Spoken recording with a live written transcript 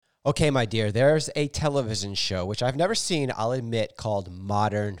Okay, my dear, there's a television show, which I've never seen, I'll admit, called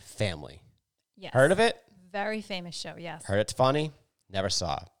Modern Family. Yes. Heard of it? Very famous show, yes. Heard it's funny? Never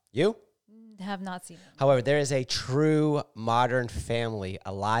saw it. You? Have not seen it. However, there is a true Modern Family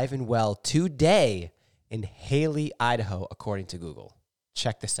alive and well today in Haley, Idaho, according to Google.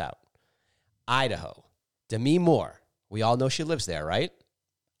 Check this out. Idaho. Demi Moore. We all know she lives there, right?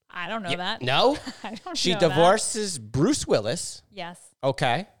 I don't know that. No? I don't She know divorces Bruce Willis. Yes.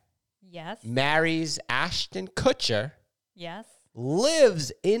 Okay. Yes. Marries Ashton Kutcher. Yes.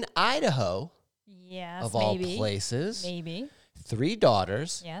 Lives in Idaho. Yes. Of maybe. all places. Maybe. 3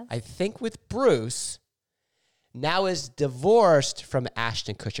 daughters. Yes. I think with Bruce. Now is divorced from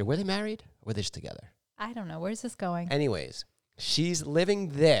Ashton Kutcher. Were they married? Or were they just together? I don't know. Where's this going? Anyways, she's living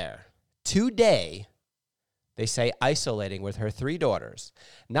there today. They say isolating with her 3 daughters.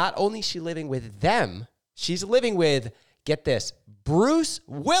 Not only is she living with them, she's living with, get this, Bruce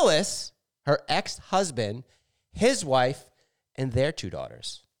Willis, her ex-husband, his wife, and their 2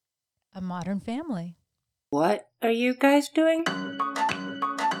 daughters. A Modern Family. What are you guys doing?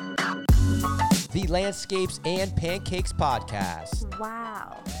 The Landscapes and Pancakes podcast.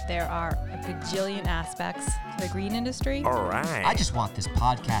 Wow. There are a gajillion aspects to the green industry. All right. I just want this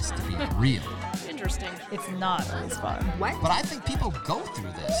podcast to be real. Interesting. It's not always fun. What? But I think people go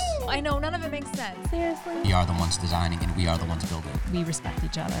through this. I know, none of it makes sense. Seriously? We are the ones designing and we are the ones building. We respect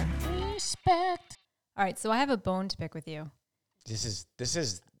each other. Respect. All right, so I have a bone to pick with you. This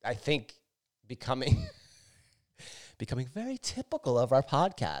is I think becoming very typical of our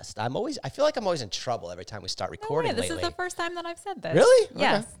podcast. I feel like I'm always in trouble every time we start recording This lately. is the first time that I've said this. Really?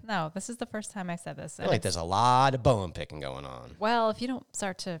 Yes. Okay. No, this is the first time I've said this. I feel like there's a lot of bone picking going on. Well, if you don't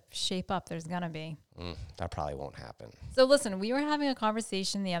start to shape up, there's going to be. That probably won't happen. So listen, we were having a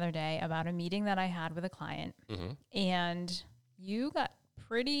conversation the other day about a meeting that I had with a client, and you got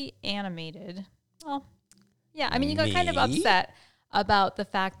pretty animated. Well, yeah, I mean, you got kind of Me? upset about the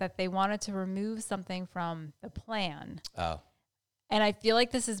fact that they wanted to remove something from the plan. Oh. And I feel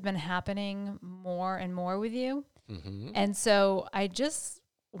like this has been happening more and more with you. Mm-hmm. And so I just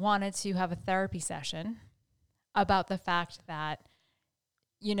wanted to have a therapy session about the fact that,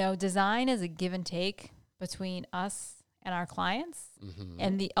 you know, design is a give and take between us and our clients. Mm-hmm.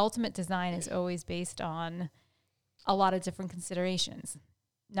 And the ultimate design is always based on a lot of different considerations,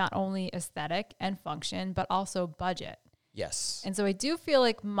 not only aesthetic and function, but also budget. Yes. And so I do feel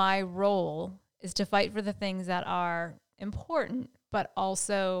like my role is to fight for the things that are important, but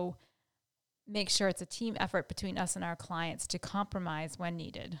also make sure it's a team effort between us and our clients to compromise when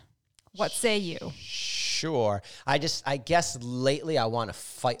needed. What say you? Sure. I guess lately I want to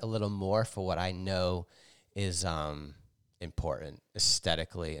fight a little more for what I know is important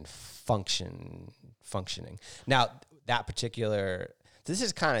aesthetically and functioning. Now, this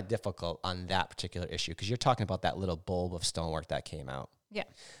is kind of difficult on that particular issue because you're talking about that little bulb of stonework that came out. Yeah.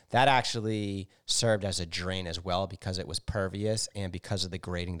 That actually served as a drain as well because it was pervious and because of the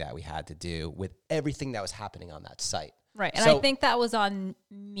grading that we had to do with everything that was happening on that site. Right. And So- I think that was on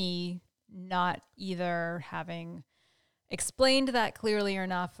me not either having explained that clearly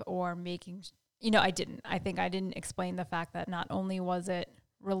enough or making, I didn't. I think I didn't explain the fact that not only was it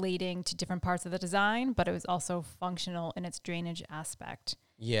relating to different parts of the design, but it was also functional in its drainage aspect.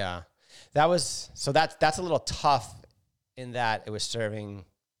 Yeah. That's a little tough in that it was serving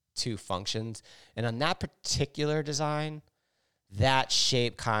 2 functions. And on that particular design, that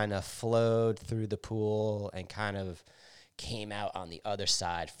shape kind of flowed through the pool and kind of came out on the other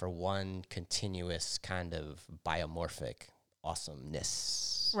side for one continuous kind of biomorphic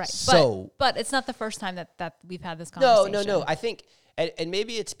awesomeness. Right. So, but it's not the first time that we've had this conversation. No. I think, and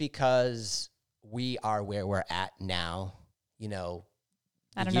maybe it's because we are where we're at now, I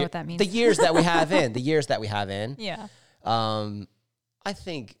don't know what that means. The years that we have in. Yeah. I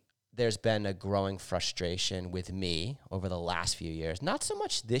think there's been a growing frustration with me over the last few years. Not so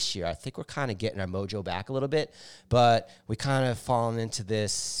much this year. I think we're kind of getting our mojo back a little bit, but we kind of fallen into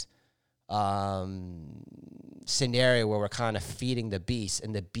this scenario where we're kind of feeding the beast,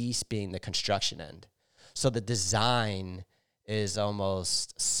 and the beast being the construction end. So the design is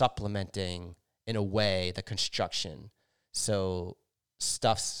almost supplementing, in a way, the construction. So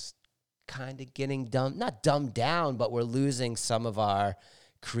stuff's kind of getting not dumbed down, but we're losing some of our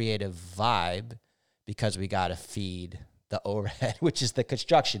creative vibe because we got to feed the overhead, which is the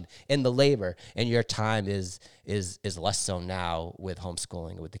construction and the labor. And your time is less so now with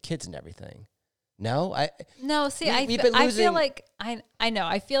homeschooling, with the kids and everything. No, I feel like I know.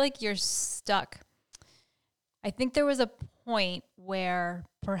 I feel like you're stuck. I think there was a point where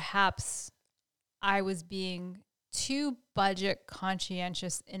perhaps I was being too budget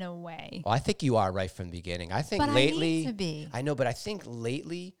conscientious in a way. Well, I think you are right from the beginning. I think But lately, I need to be. I know, but I think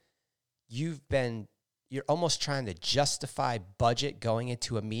lately you're almost trying to justify budget going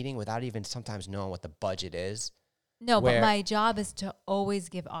into a meeting without even sometimes knowing what the budget is. No, but my job is to always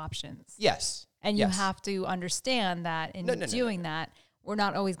give options. Yes. And you yes. have to understand that in doing that, we're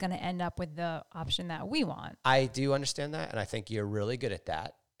not always going to end up with the option that we want. I do understand that, and I think you're really good at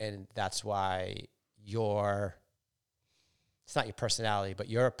that. And that's why it's not your personality, but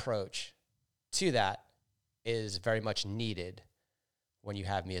your approach to that is very much needed when you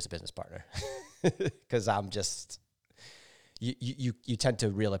have me as a business partner. Because I'm just, you tend to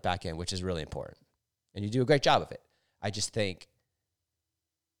reel it back in, which is really important. And you do a great job of it. I just think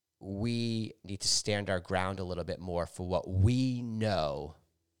we need to stand our ground a little bit more for what we know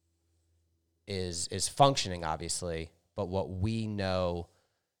is functioning, obviously, but what we know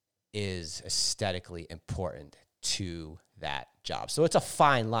is aesthetically important to that job. So it's a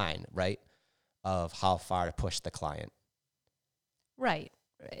fine line, right, of how far to push the client. Right.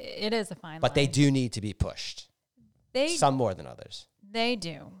 It is a fine line. But they do need to be pushed. Some more than others. They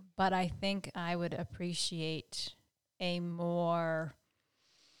do. But I think I would appreciate a more,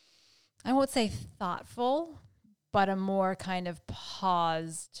 I won't say thoughtful, but a more kind of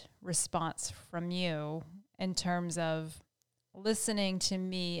paused response from you in terms of listening to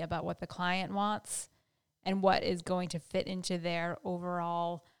me about what the client wants and what is going to fit into their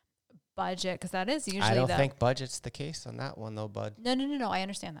overall budget, because that is usually I don't think budget's the case on that one, though, bud. No. I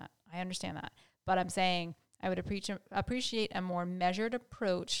understand that. But I'm saying I would appreciate a more measured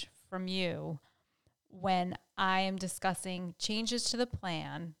approach from you when I am discussing changes to the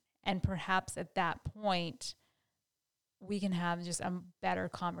plan, and perhaps at that point we can have just a better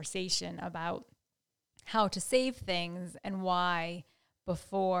conversation about how to save things and why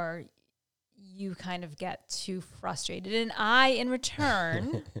before you kind of get too frustrated. And I, in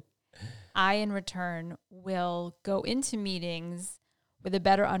return, will go into meetings with a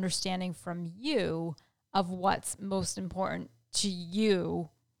better understanding from you of what's most important to you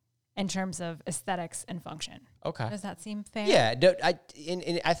in terms of aesthetics and function. Okay. Does that seem fair? Yeah. No,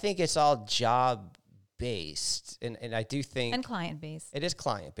 I think it's all job based, and I do think, and client based. It is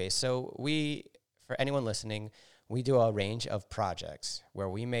client based. So for anyone listening, we do a range of projects where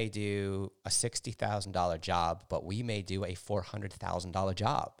we may do a $60,000 job, but we may do a $400,000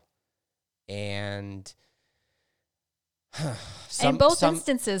 job. And in both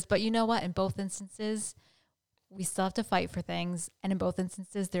instances, but you know what? In both instances, we still have to fight for things. And in both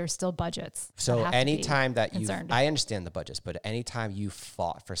instances, there are still budgets. So anytime that I understand the budgets, but anytime you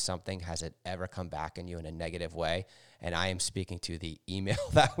fought for something, has it ever come back on you in a negative way? And I am speaking to the email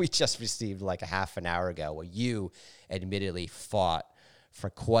that we just received like a half an hour ago, where you admittedly fought for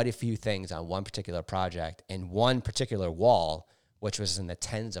quite a few things on one particular project and one particular wall, which was in the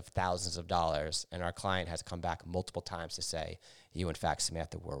tens of thousands of dollars. And our client has come back multiple times to say, you, in fact,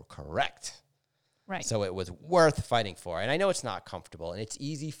 Samantha, were correct. Right. So it was worth fighting for. And I know it's not comfortable, and it's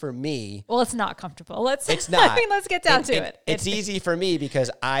easy for me. Well, it's not comfortable. It's not. I mean, let's get down to it. It's easy for me because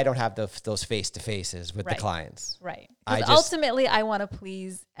I don't have those face-to-faces with the clients. Right. Because ultimately, I want to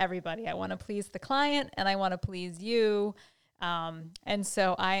please everybody. I want to please the client, and I want to please you. And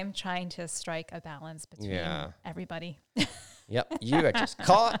so I am trying to strike a balance between everybody. Yep. You are just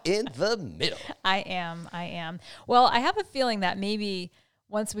caught in the middle. I am. Well, I have a feeling that maybe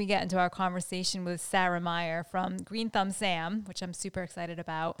once we get into our conversation with Sara Meier from Greenthumb Sam, which I'm super excited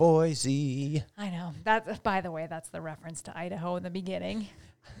about. Boise. I know. By the way, that's the reference to Idaho in the beginning.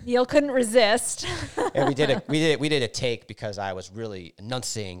 Neil couldn't resist. And we did a take because I was really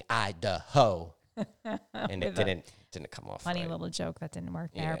enunciating Idaho. And it didn't come off. Funny right. little joke that didn't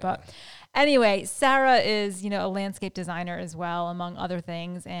work there. But anyway, Sara is, a landscape designer as well, among other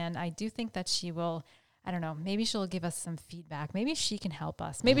things. And I do think that she will, I don't know, maybe she'll give us some feedback. Maybe she can help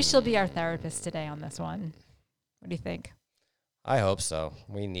us. Maybe she'll be our therapist today on this one. What do you think? I hope so.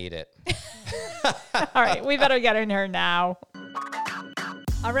 We need it. All right, we better get in her now.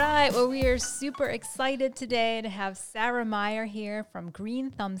 All right, well, we are super excited today to have Sara Meier here from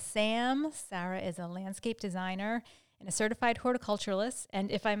Greenthumb Sam. Sara is a landscape designer and a certified horticulturalist, and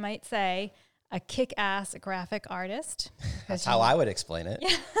if I might say, a kick-ass graphic artist. That's how I would explain it.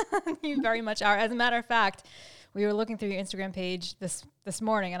 Yeah, you very much are. As a matter of fact, we were looking through your Instagram page this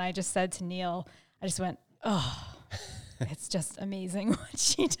morning, and I just said to Neil, I just went, oh, it's just amazing what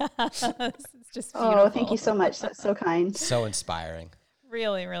she does. It's just beautiful. Oh, thank you so much. That's so kind. So inspiring.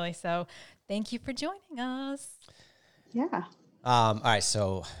 Really, really so. Thank you for joining us. Yeah. All right,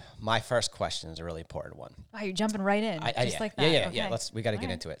 so my first question is a really important one. Wow, you're jumping right in, like that. Yeah. We got to get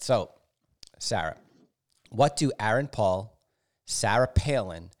into it. So, Sara, What do Aaron Paul, Sarah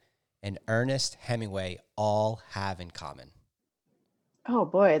Palin, and Ernest Hemingway all have in common? Oh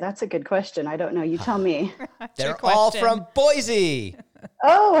boy, that's a good question. I don't know. You tell me. They're all from Boise.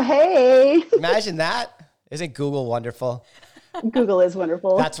 Oh, hey. Imagine that. Isn't Google wonderful? Google is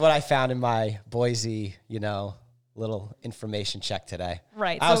wonderful. That's what I found in my Boise, little information check today.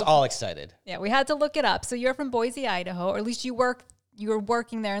 Right. I was all excited. Yeah, we had to look it up. So you're from Boise, Idaho, or at least you're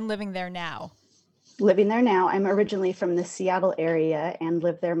working there and living there now. Living there now. I'm originally from the Seattle area and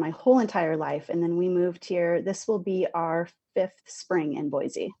lived there my whole entire life. And then we moved here. This will be our 5th spring in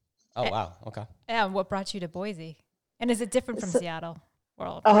Boise. Oh, wow. Okay. Yeah, what brought you to Boise? And is it different from Seattle?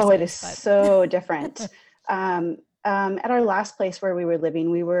 Well, of Oh, course it is so different. At our last place where we were living,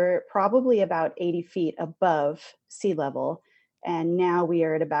 we were probably about 80 feet above sea level. And now we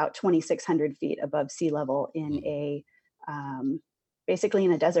are at about 2,600 feet above sea level in basically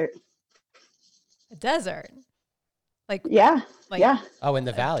in a desert. A desert? Yeah. Oh, in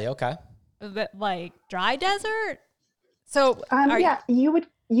the valley. Okay. Like dry desert? So you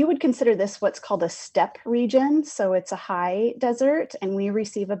would consider this what's called a steppe region. So it's a high desert, and we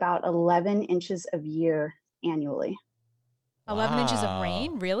receive about 11 inches of year annually. 11 inches of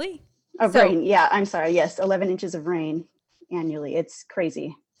rain? Really? Rain. Yeah, I'm sorry. Yes, 11 inches of rain annually. It's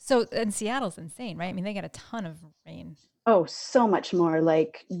crazy. So, and Seattle's insane, right? I mean, they get a ton of rain. Oh, so much more,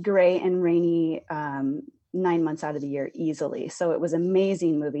 like gray and rainy 9 months out of the year easily. So it was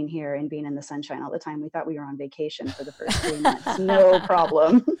amazing moving here and being in the sunshine all the time. We thought we were on vacation for the first 3 months. No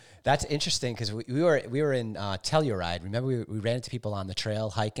problem. That's interesting because we were in Telluride. Remember, we ran into people on the trail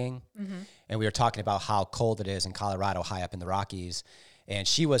hiking, and we were talking about how cold it is in Colorado, high up in the Rockies. And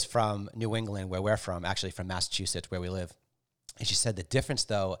she was from New England, where we're from, actually from Massachusetts, where we live. And she said the difference,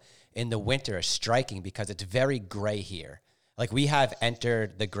 though, in the winter is striking because it's very gray here. Like, we have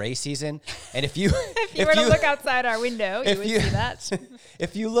entered the gray season, and if you were to look outside our window, you would see that.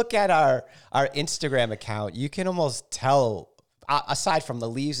 If you look at our Instagram account, you can almost tell, aside from the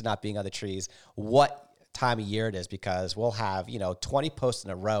leaves not being on the trees, what time of year it is, because we'll have 20 posts in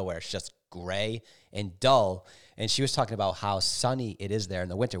a row where it's just gray and dull. And she was talking about how sunny it is there in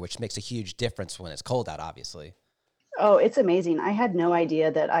the winter, which makes a huge difference when it's cold out, obviously. Oh, it's amazing. I had no idea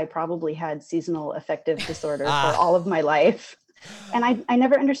that I probably had seasonal affective disorder for all of my life. And I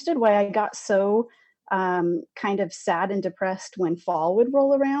never understood why I got so kind of sad and depressed when fall would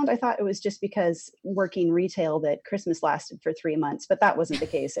roll around. I thought it was just because working retail that Christmas lasted for 3 months, but that wasn't the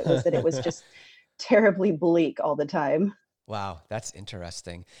case. It was that it was just terribly bleak all the time. Wow, that's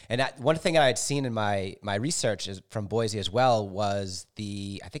interesting. And one thing I had seen in my research from Boise as well was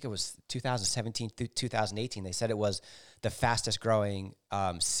I think it was 2017 through 2018. They said it was the fastest growing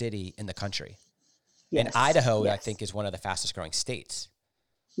city in the country. Yes. And Idaho, yes, I think, is one of the fastest growing states.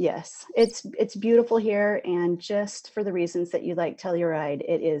 Yes, it's beautiful here. And just for the reasons that you like Telluride,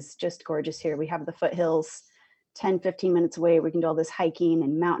 it is just gorgeous here. We have the foothills 10, 15 minutes away. We can do all this hiking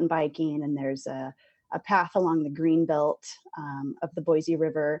and mountain biking, and there's a path along the green belt of the Boise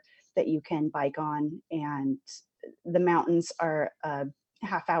River that you can bike on. And the mountains are a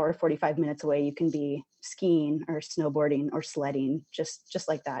half hour, 45 minutes away. You can be skiing or snowboarding or sledding, just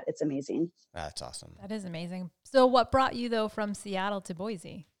like that. It's amazing. That's awesome. That is amazing. So what brought you, though, from Seattle to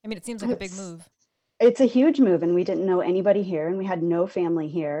Boise? I mean, it seems like a big move. It's a huge move, and we didn't know anybody here, and we had no family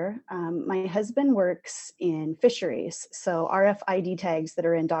here. My husband works in fisheries, so RFID tags that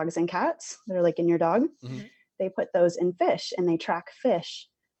are in dogs and cats, that are like in your dog, they put those in fish, and they track fish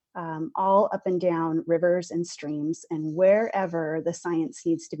all up and down rivers and streams and wherever the science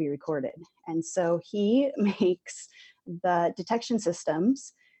needs to be recorded. And so he makes the detection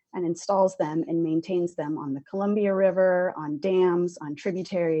systems and installs them and maintains them on the Columbia River, on dams, on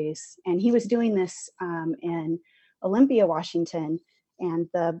tributaries. And he was doing this in Olympia, Washington, and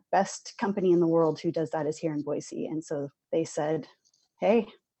the best company in the world who does that is here in Boise. And so they said, hey,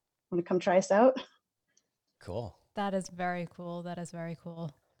 want to come try us out? Cool. That is very cool. That is very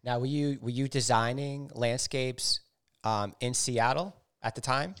cool. Now, were you designing landscapes in Seattle at the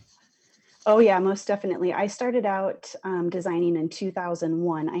time? Oh, yeah, most definitely. I started out designing in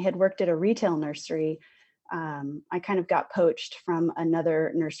 2001. I had worked at a retail nursery. I kind of got poached from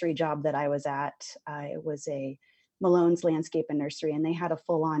another nursery job that I was at. It was a Malone's Landscape and Nursery, and they had a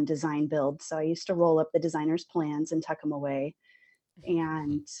full-on design build. So I used to roll up the designer's plans and tuck them away.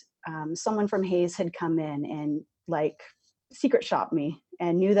 And someone from Hayes had come in and secret shopped me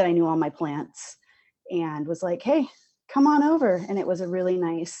and knew that I knew all my plants and was like, hey, come on over. And it was a really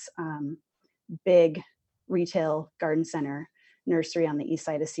nice big retail garden center nursery on the east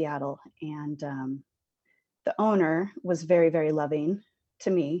side of Seattle. And the owner was very, very loving to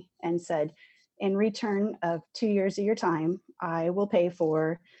me and said, in return of 2 years of your time, I will pay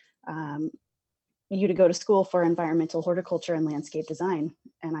for you to go to school for environmental horticulture and landscape design.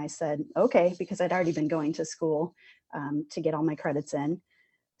 And I said, okay, because I'd already been going to school to get all my credits in.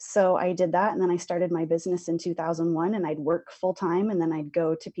 So I did that. And then I started my business in 2001, and I'd work full time. And then I'd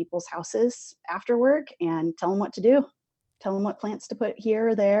go to people's houses after work and tell them what to do, tell them what plants to put here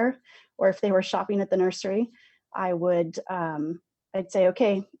or there. Or if they were shopping at the nursery, I would, I'd say,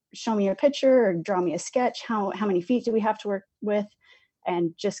 okay, show me a picture or draw me a sketch. How many feet do we have to work with?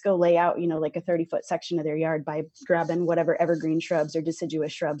 And just go lay out, like a 30-foot section of their yard by grabbing whatever evergreen shrubs or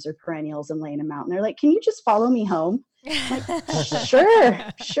deciduous shrubs or perennials and laying them out. And they're like, can you just follow me home? I'm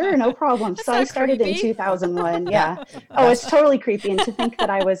like, sure, no problem. That's so I started creepy. in 2001. Yeah. Oh, it's totally creepy. And to think that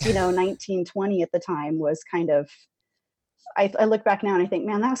I was, 19, 20 at the time was kind of, I look back now and I think,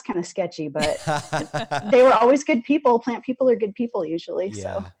 man, that was kind of sketchy, but they were always good people. Plant people are good people usually. Yeah.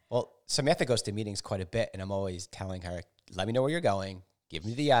 So. Well, Samantha goes to meetings quite a bit, and I'm always telling her, let me know where you're going. Give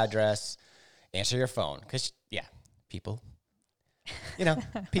me the address, answer your phone. Because, people,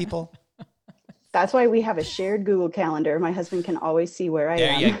 people. That's why we have a shared Google Calendar. My husband can always see where I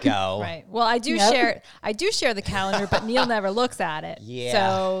am. There you go. Right. Well, I do share the calendar, but Neil never looks at it. Yeah.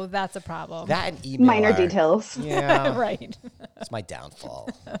 So that's a problem. That and email. Minor details. Yeah. Right. That's my downfall.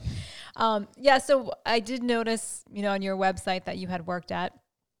 So I did notice, on your website that you had worked at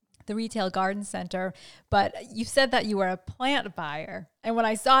the retail garden center, but you said that you were a plant buyer. And when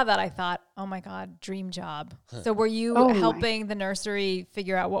I saw that, I thought, oh my God, dream job. So were you helping the nursery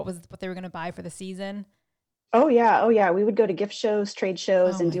figure out what they were going to buy for the season? Oh yeah. We would go to gift shows, trade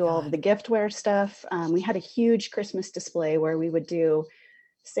shows, and do all of the giftware stuff. We had a huge Christmas display where we would do,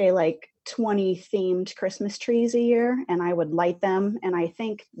 say, like 20 themed Christmas trees a year, and I would light them. And I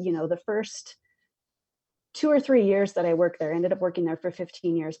think, the first 2 or 3 years that I worked there, I ended up working there for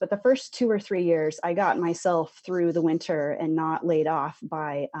 15 years, but the first 2 or 3 years I got myself through the winter and not laid off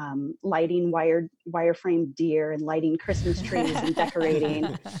by lighting wireframe deer and lighting Christmas trees and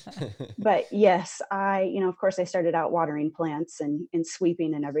decorating. But yes, I, of course I started out watering plants and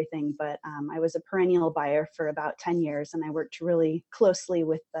sweeping and everything, but I was a perennial buyer for about 10 years, and I worked really closely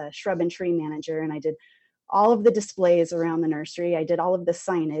with the shrub and tree manager, and I did all of the displays around the nursery. I did all of the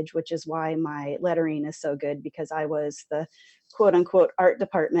signage, which is why my lettering is so good, because I was the quote unquote art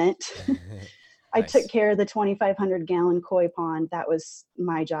department. I took care of the 2,500 gallon koi pond. That was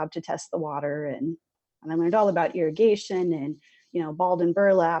my job, to test the water. And I learned all about irrigation and, balled and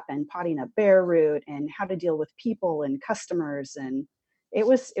burlap and potting up bare root and how to deal with people and customers. And it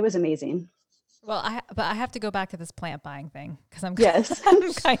was amazing. Well, I have to go back to this plant buying thing, because I'm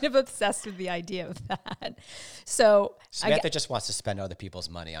kind of obsessed with the idea of that. So Samantha just wants to spend other people's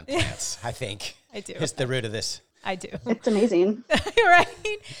money on plants. I think I do. It's the root of this. I do. It's amazing.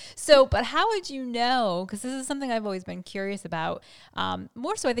 Right. So, but how would you know? Because this is something I've always been curious about.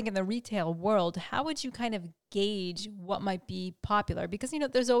 More so, I think, in the retail world, how would you kind of gauge what might be popular? Because,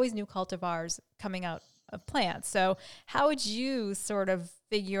 there's always new cultivars coming out of plants. So how would you sort of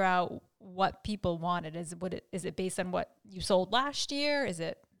figure out what people wanted? Is it based on what you sold last year? Is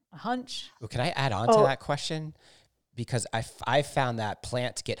it a hunch? Well, can I add on to that question? Because I found that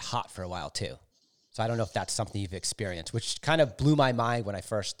plants get hot for a while too. So I don't know if that's something you've experienced, which kind of blew my mind when I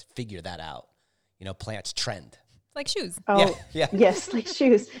first figured that out. Plants trend. Like shoes. Oh, yeah. Yes, like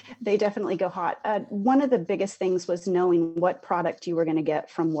shoes. They definitely go hot. One of the biggest things was knowing what product you were going to get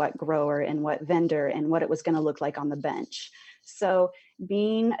from what grower and what vendor and what it was going to look like on the bench. So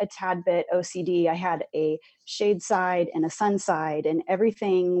being a tad bit OCD, I had a shade side and a sun side, and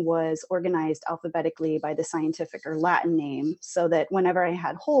everything was organized alphabetically by the scientific or Latin name, so that whenever I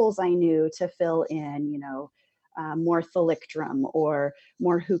had holes, I knew to fill in, more thalictrum or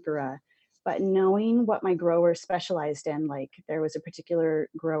more heuchera. But knowing what my grower specialized in, like there was a particular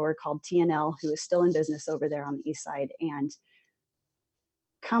grower called TNL who is still in business over there on the east side. And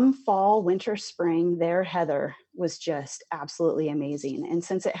come fall, winter, spring, their heather was just absolutely amazing. And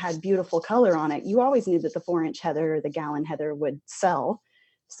since it had beautiful color on it, you always knew that the 4-inch heather or the gallon heather would sell.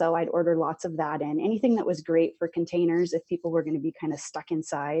 So I'd order lots of that in. Anything that was great for containers if people were going to be kind of stuck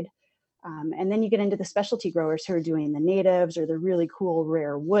inside. And then you get into the specialty growers who are doing the natives or the really cool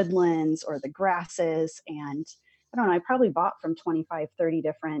rare woodlands or the grasses. And I don't know, I probably bought from 25, 30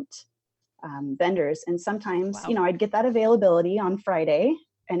 different vendors. And sometimes, I'd get that availability on Friday,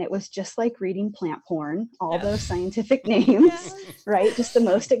 and it was just like reading plant porn, all those scientific names, right? Just the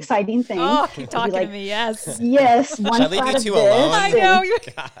most exciting thing. Oh, keep talking to me. Yes. Yes. One Shall I leave flat you of two this. alone? I know.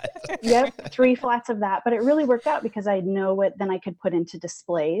 God. Yep, 3 flats of that. But it really worked out because I know what then I could put into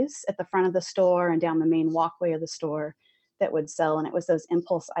displays at the front of the store and down the main walkway of the store that would sell. And it was those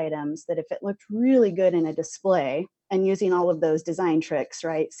impulse items that if it looked really good in a display, and using all of those design tricks,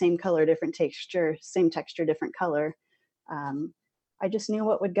 right? Same color, different texture, same texture, different color. I just knew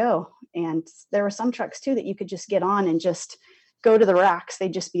what would go. And there were some trucks too that you could just get on and just go to the racks.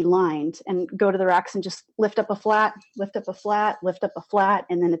 They'd just be lined, and go to the racks and just lift up a flat, lift up a flat, lift up a flat.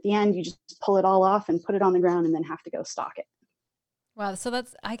 And then at the end, you just pull it all off and put it on the ground and then have to go stock it. Wow. So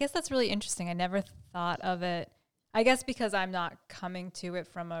I guess that's really interesting. I never thought of it. I guess because I'm not coming to it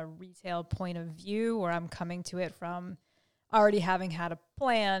from a retail point of view, or I'm coming to it from already having had a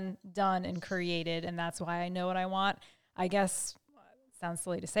plan done and created. And that's why I know what I want. I guess it sounds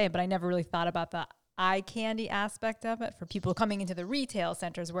silly to say, but I never really thought about the eye candy aspect of it for people coming into the retail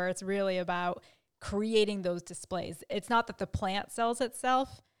centers, where it's really about creating those displays. It's not that the plant sells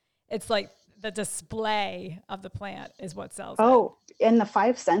itself. It's like the display of the plant is what sells it. Oh, and the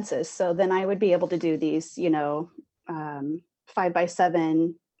 5 senses. So then I would be able to do these,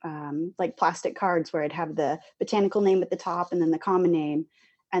 5x7, like plastic cards where I'd have the botanical name at the top and then the common name.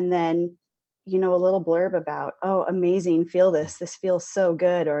 And then, a little blurb about, oh, amazing, feel this. This feels so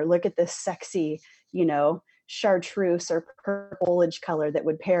good. Or look at this sexy, chartreuse or purple foliage color that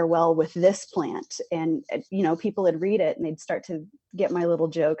would pair well with this plant. And, people would read it and they'd start to get my little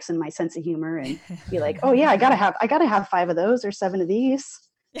jokes and my sense of humor and be like, oh yeah, I gotta have 5 of those or 7 of these.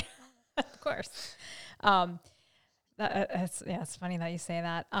 Of course. It's funny that you say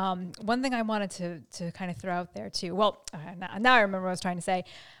that. One thing I wanted to kind of throw out there too. Well, now I remember what I was trying to say.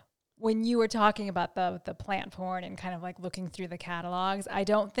 When you were talking about the plant porn and kind of like looking through the catalogs, I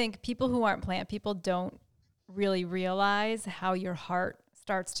don't think people who aren't plant people don't really realize how your heart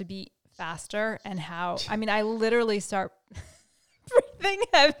starts to beat faster, and how, I literally start breathing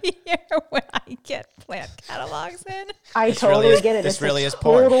heavier when I get plant catalogs in. I totally get it. This it's really is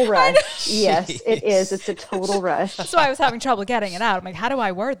total porn. rush. Yes, it is. It's a total rush. So I was having trouble getting it out. I'm like, how do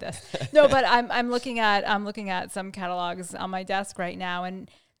I word this? No, but I'm looking at some catalogs on my desk right now,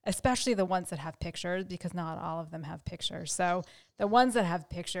 and especially the ones that have pictures, because not all of them have pictures. So the ones that have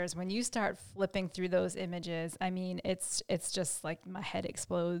pictures, when you start flipping through those images, it's just like my head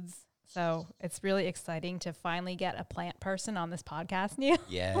explodes. So it's really exciting to finally get a plant person on this podcast, Neil.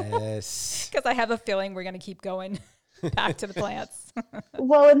 Yes. Because I have a feeling we're going to keep going back to the plants.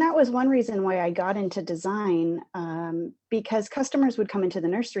 Well, and that was one reason why I got into design, because customers would come into the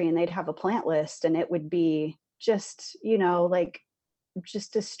nursery and they'd have a plant list, and it would be just,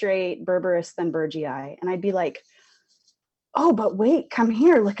 just a straight Berberis Thunbergii. And I'd be like, oh, but wait, come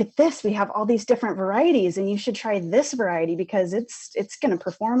here, look at this. We have all these different varieties, and you should try this variety because it's going to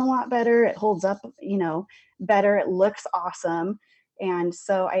perform a lot better. It holds up, better. It looks awesome. And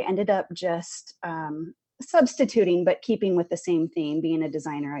so I ended up just substituting, but keeping with the same theme. Being a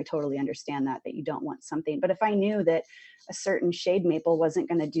designer, I totally understand that you don't want something. But if I knew that a certain shade maple wasn't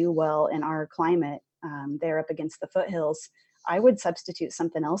going to do well in our climate, there up against the foothills, I would substitute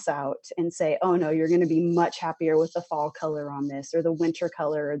something else out and say, oh no, you're going to be much happier with the fall color on this, or the winter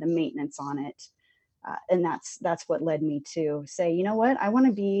color, or the maintenance on it. And that's what led me to say, you know what, I want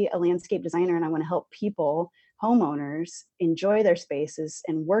to be a landscape designer, and I want to help people, homeowners, enjoy their spaces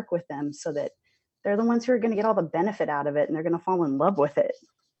and work with them so that they're the ones who are going to get all the benefit out of it, and they're going to fall in love with it.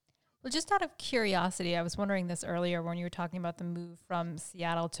 Well, just out of curiosity, I was wondering this earlier when you were talking about the move from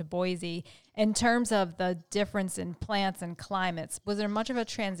Seattle to Boise. In terms of the difference in plants and climates, was there much of a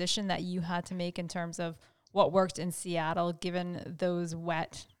transition that you had to make in terms of what worked in Seattle, given those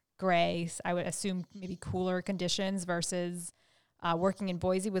wet, gray, I would assume maybe cooler conditions, versus working in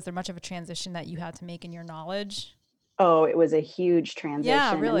Boise? Was there much of a transition that you had to make in your knowledge? Oh, it was a huge transition.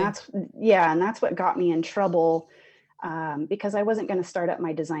 Yeah, really. And that's what got me in trouble. Because I wasn't going to start up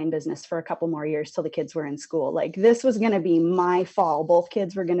my design business for a couple more years till the kids were in school. Like, this was going to be my fall. Both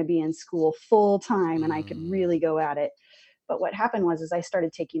kids were going to be in school full time, and I could really go at it. But what happened was I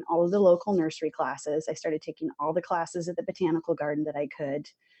started taking all of the local nursery classes. I started taking all the classes at the botanical garden that I could.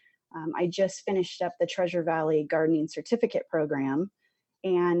 I just finished up the Treasure Valley Gardening Certificate Program.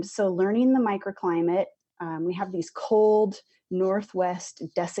 And so learning the microclimate, we have these cold northwest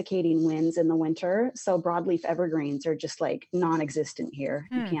desiccating winds in the winter. So broadleaf evergreens are just like non-existent here.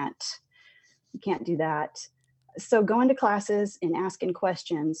 You can't do that. So going to classes and asking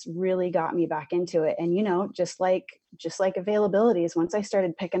questions really got me back into it. And, just like availabilities, once I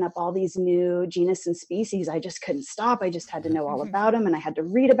started picking up all these new genus and species, I just couldn't stop. I just had to know all about them, and I had to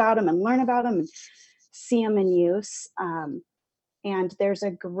read about them and learn about them and see them in use. And there's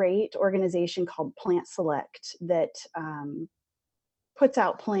a great organization called Plant Select that puts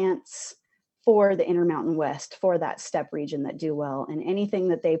out plants for the Intermountain West, for that steppe region that do well. And anything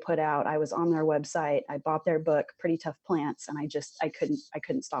that they put out, I was on their website, I bought their book, Pretty Tough Plants, and I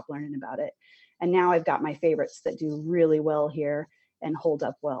couldn't stop learning about it. And now I've got my favorites that do really well here and hold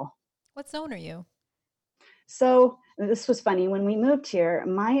up well. What zone are you? So this was funny. When we moved here,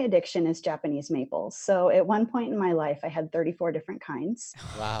 my addiction is Japanese maples. So at one point in my life, I had 34 different kinds.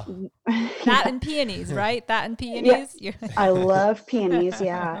 Wow. That and peonies, right? That and peonies. Yeah. I love peonies.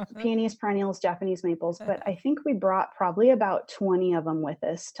 Yeah. Peonies, perennials, Japanese maples. But I think we brought probably about 20 of them with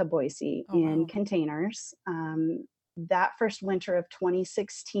us to Boise in containers. That first winter of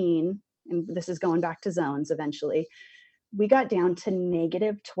 2016, and this is going back to zones eventually, we got down to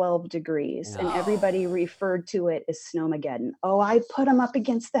negative 12 degrees and everybody referred to it as Snowmageddon. Oh, I put them up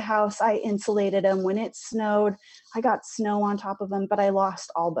against the house. I insulated them. When it snowed, I got snow on top of them, but I lost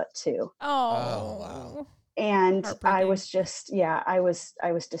all but 2. Oh, wow. And I was just, I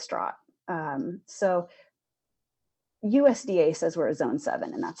was distraught. So USDA says we're a zone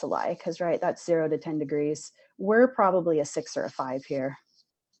 7, and that's a lie. Cause right, that's 0 to 10 degrees. We're probably a 6 or a 5 here.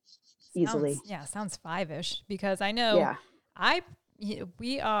 Easily. Sounds 5-ish, because I know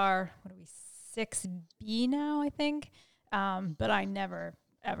we are, 6B now, I think. But I never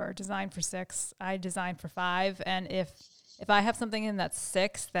ever designed for 6. I designed for 5. And if I have something in that's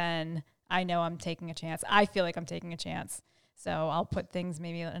 6, then I know I'm taking a chance. I feel like I'm taking a chance. So I'll put things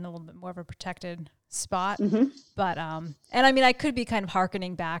maybe in a little bit more of a protected spot. Mm-hmm. But, and I mean, I could be kind of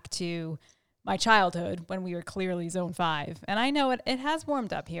hearkening back to my childhood when we were clearly zone 5. And I know it has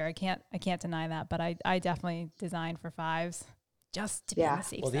warmed up here. I can't deny that, but I definitely designed for 5s just to be on the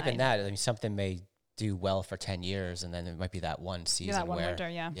safe side. Well, even that, I mean, something may do well for 10 years, and then it might be that one season where winter,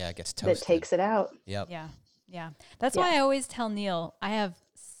 it gets toasted. That takes it out. Yep. Yeah. That's why I always tell Neil I have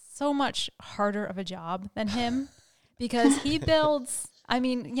so much harder of a job than him, because he builds, I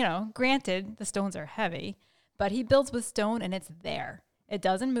mean, granted, the stones are heavy, but he builds with stone and it's there. It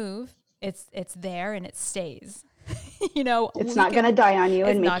doesn't move. It's there and it stays. It's not going to die on you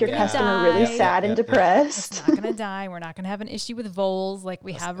and make your customer really sad and depressed. It's not going to die. We're not going to have an issue with voles like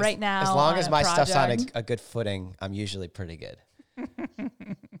we have right now. As long as my stuff's on a good footing, I'm usually pretty good.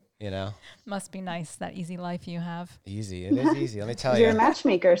 Must be nice, that easy life you have. Easy. It is easy. Let me tell you. You're a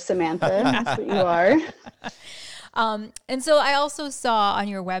matchmaker, Samantha. That's what you are. And so I also saw on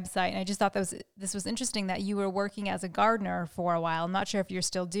your website, and I just thought this was interesting, that you were working as a gardener for a while. I'm not sure if you're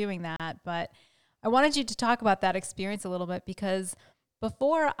still doing that, but I wanted you to talk about that experience a little bit, because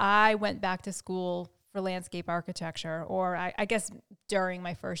before I went back to school for landscape architecture, or I guess during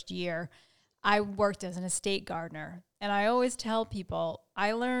my first year, I worked as an estate gardener. And I always tell people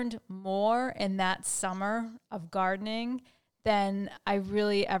I learned more in that summer of gardening than I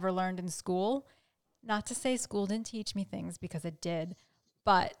really ever learned in school. Not to say school didn't teach me things, because it did,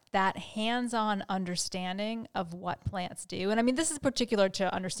 but that hands-on understanding of what plants do. And I mean, this is particular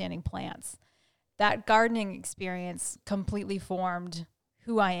to understanding plants. That gardening experience completely formed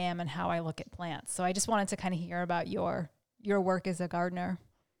who I am and how I look at plants. So I just wanted to kind of hear about your work as a gardener.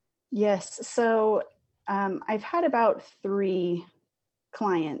 Yes. So I've had about 3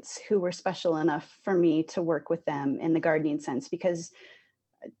 clients who were special enough for me to work with them in the gardening sense, because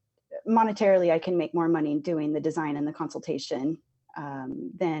monetarily I can make more money doing the design and the consultation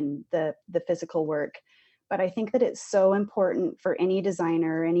than the physical work. But I think that it's so important for any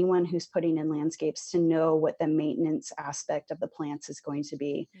designer or anyone who's putting in landscapes to know what the maintenance aspect of the plants is going to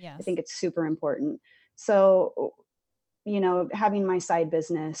be. Yes. I think it's super important. So, having my side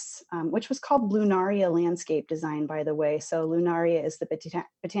business, which was called Lunaria Landscape Design, by the way. So Lunaria is the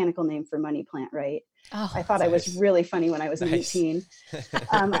botanical name for money plant, right? Oh, I thought I was really funny when I was 19.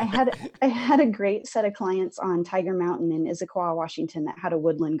 I had a great set of clients on Tiger Mountain in Issaquah, Washington, that had a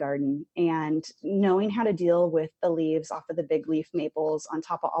woodland garden, and knowing how to deal with the leaves off of the big leaf maples on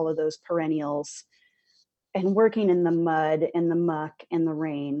top of all of those perennials, and working in the mud and the muck and the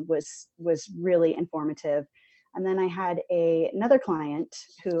rain was really informative. And then I had another client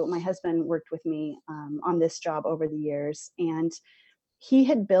who my husband worked with me on this job over the years, and he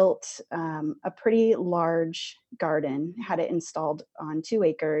had built a pretty large garden, had it installed on 2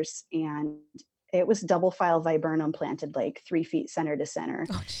 acres, and it was double file viburnum planted like 3 feet center to center,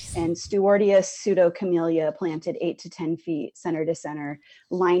 and Stewartia pseudocamellia planted 8 to 10 feet center to center,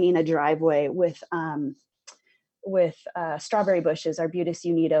 lining a driveway with strawberry bushes, Arbutus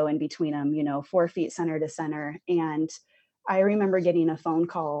unido in between them, 4 feet center to center. And I remember getting a phone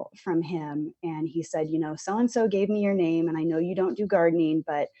call from him, and he said, so-and-so gave me your name, and I know you don't do gardening,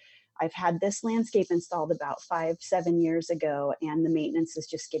 but I've had this landscape installed about 5-7 years ago, and the maintenance is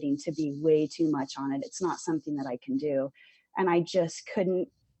just getting to be way too much on it. It's not something that I can do. And I just couldn't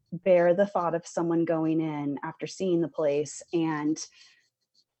bear the thought of someone going in after seeing the place and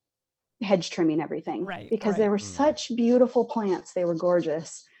hedge trimming everything, because there were such beautiful plants. They were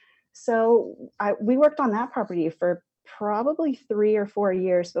gorgeous. So we worked on that property for probably 3 or 4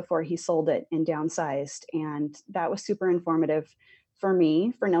 years before he sold it and downsized. And that was super informative for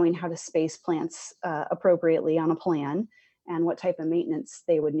me, for knowing how to space plants appropriately on a plan and what type of maintenance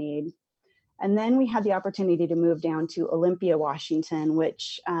they would need. And then we had the opportunity to move down to Olympia, Washington,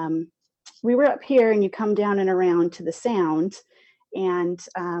 which we were up here, and you come down and around to the Sound. And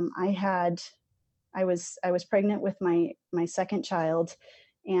I was pregnant with my second child,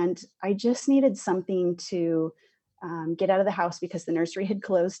 and I just needed something to get out of the house, because the nursery had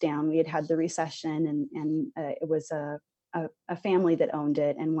closed down. We had had the recession, and it was a family that owned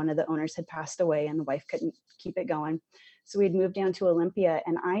it, and one of the owners had passed away, and the wife couldn't keep it going. So we'd moved down to Olympia,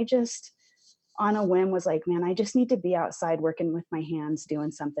 and I just, on a whim, was like, man, I just need to be outside working with my hands,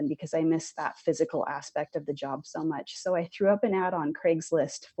 doing something, because I miss that physical aspect of the job so much. So I threw up an ad on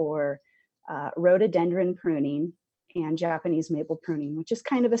Craigslist for rhododendron pruning and Japanese maple pruning, which is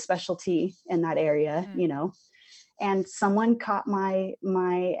kind of a specialty in that area, you know. And someone caught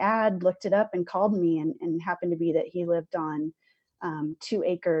my ad, looked it up, and called me, and happened to be that he lived on 2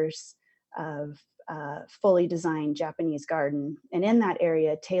 acres of fully designed Japanese garden. And in that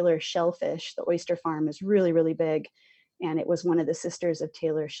area, Taylor Shellfish, the oyster farm, is really, really big. And it was one of the sisters of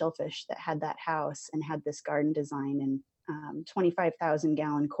Taylor Shellfish that had that house and had this garden design, and 25,000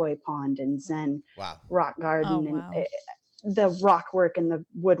 gallon koi pond and Zen rock garden. And the rock work and the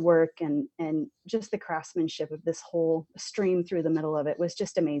woodwork and just the craftsmanship of this whole stream through the middle of it was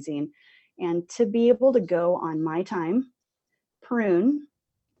just amazing. And to be able to go on my time, prune,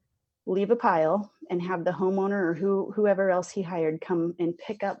 leave a pile, and have the homeowner or whoever else he hired come and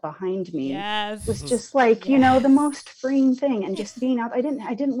pick up behind me was just like, you know, the most freeing thing. And just being out, I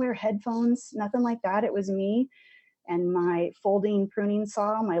didn't wear headphones, nothing like that. It was me and my folding pruning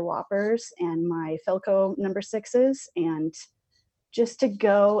saw, my loppers, and my Felco number 6s, and just to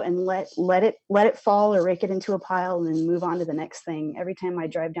go and let it fall or rake it into a pile and then move on to the next thing. Every time I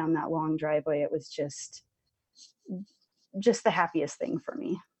drive down that long driveway, it was just the happiest thing for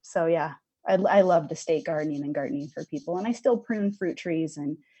me. So yeah, I love estate gardening and gardening for people, and I still prune fruit trees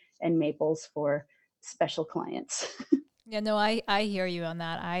and maples for special clients. Yeah, no, I hear you on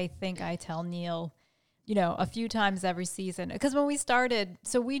that. I think I tell Neil, you know, a few times every season, because when we started,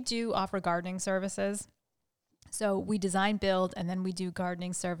 so we do offer gardening services. So we design, build, and then we do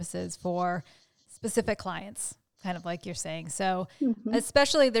gardening services for specific clients, kind of like you're saying. So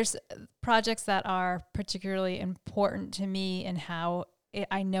especially there's projects that are particularly important to me, and how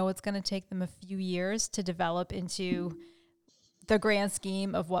I know it's going to take them a few years to develop into the grand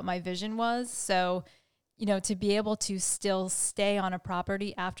scheme of what my vision was. So, you know, to be able to still stay on a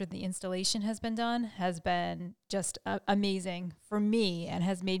property after the installation has been done has been just amazing for me, and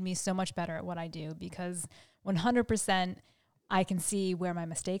has made me so much better at what I do, because 100% I can see where my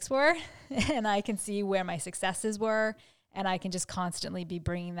mistakes were and I can see where my successes were, and I can just constantly be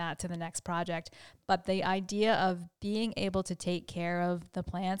bringing that to the next project. But the idea of being able to take care of the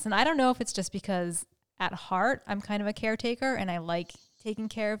plants, and I don't know if it's just because at heart I'm kind of a caretaker and I like taking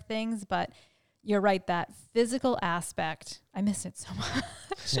care of things, but you're right, that physical aspect, I miss it so much.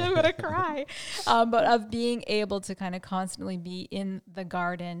 I'm going to cry. But of being able to kind of constantly be in the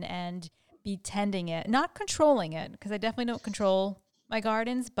garden and be tending it, not controlling it, because I definitely don't control my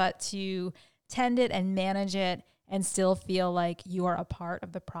gardens, but to tend it and manage it and still feel like you are a part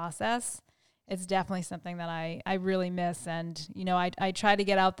of the process. It's definitely something that I really miss. And, you know, I try to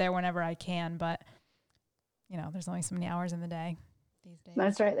get out there whenever I can, but, you know, there's only so many hours in the day these days.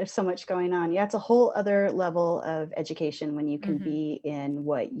 That's right. There's so much going on. Yeah, it's a whole other level of education when you can be in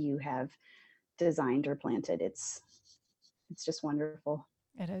what you have designed or planted. It's just wonderful.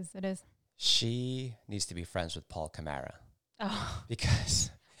 It is. It is. She needs to be friends with Paul Camara. Oh,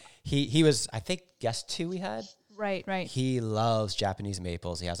 Because he was, I think, guest 2 we had. right. He loves Japanese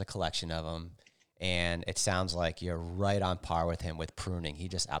maples. He has a collection of them. And it sounds like you're right on par with him with pruning. He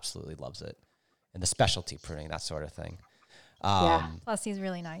just absolutely loves it. And the specialty pruning, that sort of thing. Plus, he's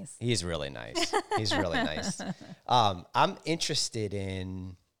really nice. He's really nice. He's really nice. I'm interested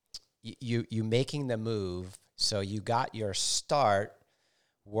in you making the move. So you got your start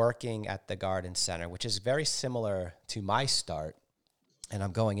working at the garden center, which is very similar to my start. And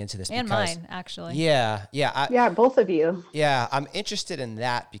I'm going into this and because mine, actually. Yeah, both of you. Yeah, I'm interested in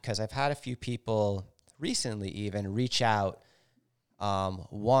that because I've had a few people recently even reach out.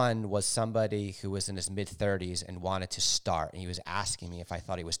 One was somebody who was in his mid-30s and wanted to start, and he was asking me if I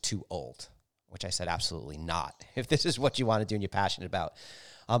thought he was too old, which I said absolutely not. If this is what you want to do and you're passionate about.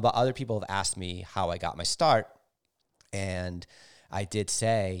 But other people have asked me how I got my start. And I did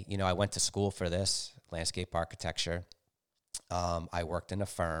say, I went to school for this, landscape architecture. I worked in a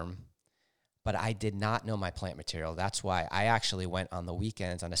firm, but I did not know my plant material. That's why I actually went on the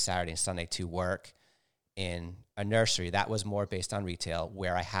weekends on a Saturday and Sunday to work in a nursery that was more based on retail,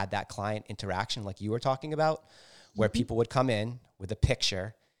 where I had that client interaction like you were talking about, where people would come in with a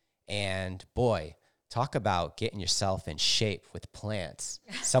picture and boy, talk about getting yourself in shape with plants.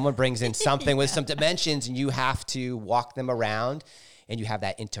 Someone brings in something with some dimensions and you have to walk them around and you have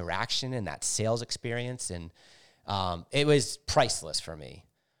that interaction and that sales experience. And it was priceless for me.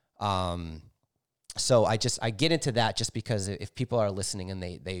 So I get into that just because if people are listening and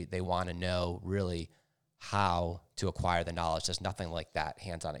they want to know really how to acquire the knowledge, there's nothing like that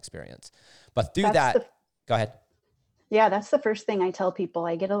hands-on experience. But through go ahead. Yeah, that's the first thing I tell people.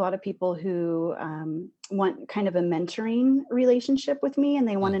 I get a lot of people who want kind of a mentoring relationship with me, and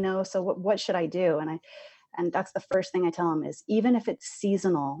they want to know, so what should I do? And that's the first thing I tell them is, even if it's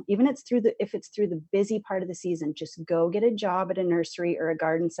seasonal, even if it's through the busy part of the season, just go get a job at a nursery or a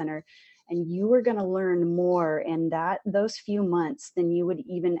garden center, and you are going to learn more in those few months than you would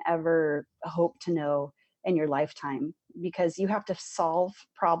even ever hope to know in your lifetime, because you have to solve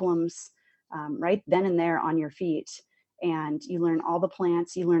problems right then and there on your feet. And you learn all the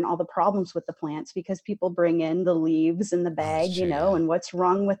plants, you learn all the problems with the plants, because people bring in the leaves in the bag, and what's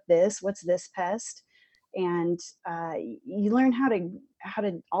wrong with this, what's this pest. And you learn how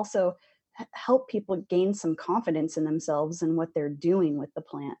to also help people gain some confidence in themselves and what they're doing with the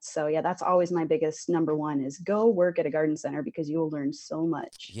plants. So yeah, that's always my biggest number one, is go work at a garden center, because you will learn so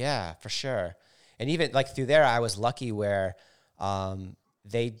much. Yeah, for sure. And even like through there, I was lucky where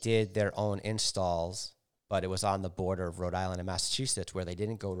they did their own installs, but it was on the border of Rhode Island and Massachusetts, where they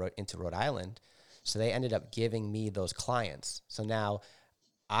didn't go into Rhode Island. So they ended up giving me those clients. So now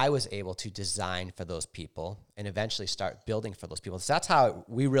I was able to design for those people and eventually start building for those people. So that's how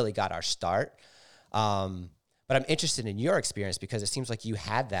we really got our start. But I'm interested in your experience, because it seems like you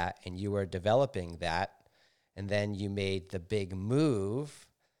had that and you were developing that, and then you made the big move.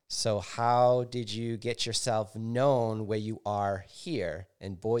 So how did you get yourself known where you are here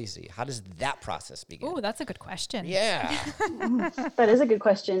in Boise? How does that process begin? Oh, that's a good question. Yeah. That is a good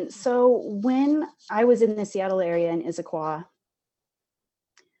question. So when I was in the Seattle area in Issaquah,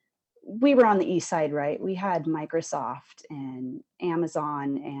 we were on the east side, right? We had Microsoft and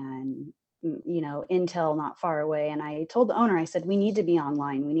Amazon and Intel not far away. And I told the owner, I said, we need to be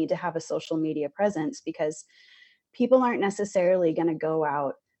online. We need to have a social media presence, because people aren't necessarily going to go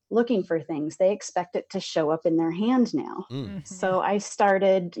out looking for things. They expect it to show up in their hand now. So I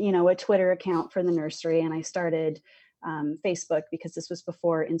started, a Twitter account for the nursery, and I started Facebook, because this was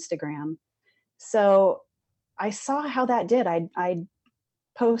before Instagram. So I saw how that did. I'd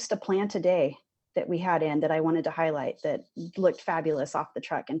post a plant a day that we had in that I wanted to highlight that looked fabulous off the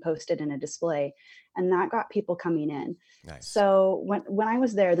truck, and post it in a display. And that got people coming in. Nice. So when I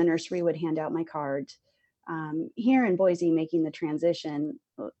was there, the nursery would hand out my card. Here in Boise, making the transition,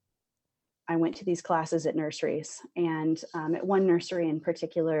 I went to these classes at nurseries, and at one nursery in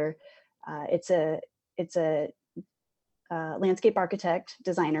particular, it's a landscape architect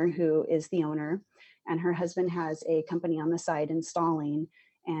designer who is the owner, and her husband has a company on the side installing.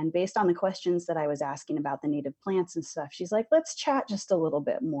 And based on the questions that I was asking about the native plants and stuff, she's like, let's chat just a little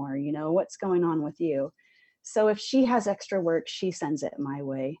bit more, what's going on with you? So if she has extra work, she sends it my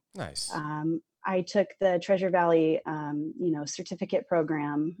way. Nice. I took the Treasure Valley, certificate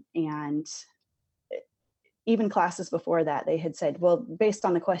program, and even classes before that, they had said, well, based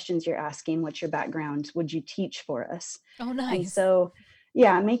on the questions you're asking, what's your background? Would you teach for us? Oh, nice. And so,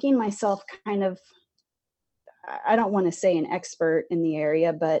 yeah, making myself kind of, I don't want to say an expert in the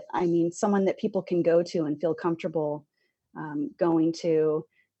area, but I mean, someone that people can go to and feel comfortable going to,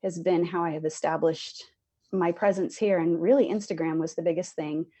 has been how I have established my presence here. And really, Instagram was the biggest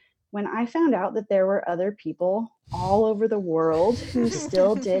thing. When I found out that there were other people all over the world who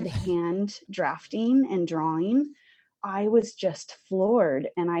still did hand drafting and drawing, I was just floored.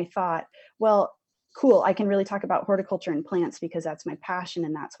 And I thought, well, cool, I can really talk about horticulture and plants, because that's my passion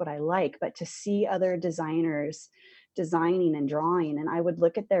and that's what I like. But to see other designers designing and drawing, and I would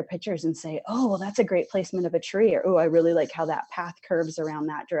look at their pictures and say, oh, well, that's a great placement of a tree, or oh, I really like how that path curves around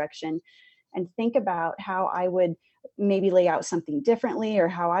that direction, and think about how I would maybe lay out something differently, or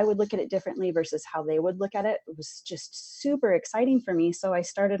how I would look at it differently versus how they would look at it. It was just super exciting for me. So I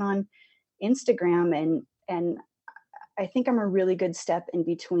started on Instagram, and I think I'm a really good step in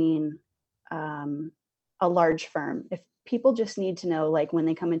between a large firm. If people just need to know, like when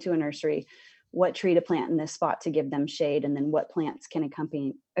they come into a nursery, what tree to plant in this spot to give them shade, and then what plants can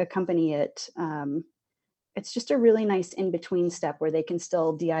accompany it. It's just a really nice in-between step where they can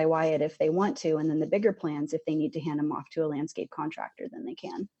still DIY it if they want to. And then the bigger plans, if they need to hand them off to a landscape contractor, then they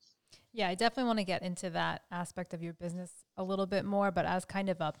can. Yeah, I definitely want to get into that aspect of your business a little bit more, but as kind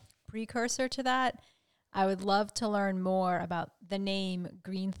of a precursor to that, I would love to learn more about the name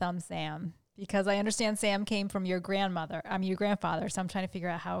Greenthumb Sam, because I understand Sam came from your grandfather. So I'm trying to figure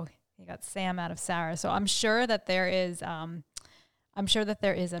out how he got Sam out of Sara. So I'm sure that there is a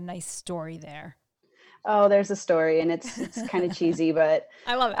nice story there. Oh, there's a story, and it's kind of cheesy, but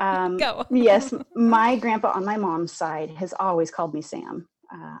I love it. Go. Yes, my grandpa on my mom's side has always called me Sam.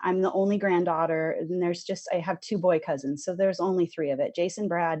 I'm the only granddaughter, and I have 2 boy cousins, so there's only 3 of it: Jason,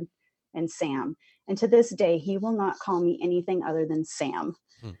 Brad, and Sam. And to this day, he will not call me anything other than Sam.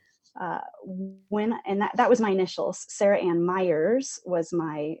 That was my initials. Sara Ann Myers was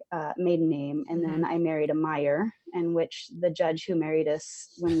my maiden name, and then I married a Meier, in which the judge who married us,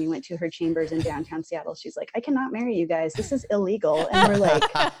 when we went to her chambers in downtown Seattle, she's like, "I cannot marry you guys. This is illegal." And we're like,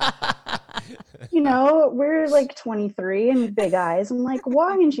 we're like 23 and big eyes. I'm like,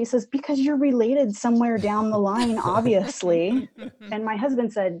 "Why?" And she says, "Because you're related somewhere down the line, obviously." And my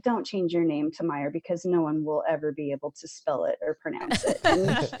husband said, "Don't change your name to Meier because no one will ever be able to spell it or pronounce it."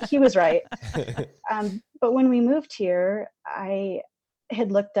 And he was right. But when we moved here, I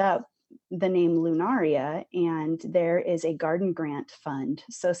had looked up the name Lunaria, and there is a garden grant fund.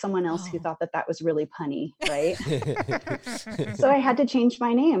 So someone else who thought that was really punny, right? So I had to change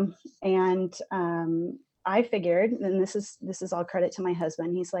my name. And I figured, and this is all credit to my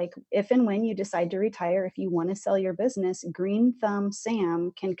husband, he's like, if and when you decide to retire, if you want to sell your business, Greenthumb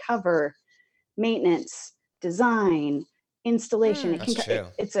Sam can cover maintenance, design, installation.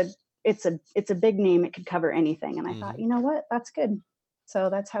 It's a big name. It could cover anything. And I thought, you know what? That's good. So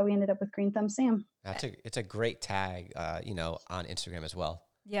that's how we ended up with Greenthumb Sam. It's a great tag, on Instagram as well.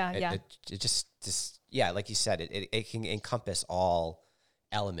 Yeah, It just like you said, it can encompass all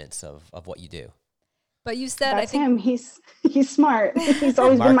elements of what you do. But you said, that's him. He's smart. He's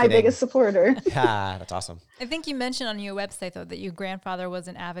always been my biggest supporter. Yeah, that's awesome. I think you mentioned on your website though that your grandfather was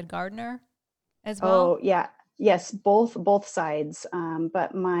an avid gardener as well. Oh yeah. Yes, both sides.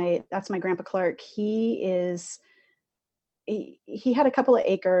 But that's my grandpa Clark. He had a couple of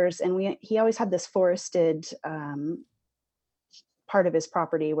acres, and he always had this forested part of his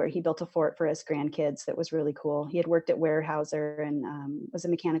property where he built a fort for his grandkids. That was really cool. He had worked at Weyerhaeuser and was a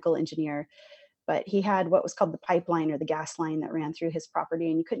mechanical engineer, but he had what was called the pipeline or the gas line that ran through his property,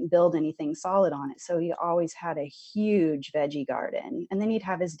 and you couldn't build anything solid on it. So he always had a huge veggie garden, and then he'd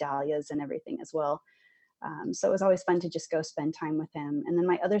have his dahlias and everything as well. So it was always fun to just go spend time with him. And then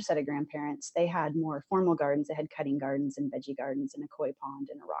my other set of grandparents, they had more formal gardens. They had cutting gardens and veggie gardens and a koi pond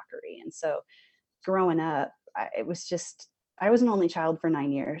and a rockery. And so growing up, I was an only child for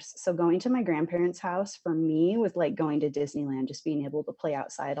 9 years. So going to my grandparents' house for me was like going to Disneyland, just being able to play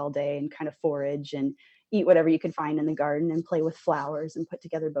outside all day and kind of forage and eat whatever you could find in the garden and play with flowers and put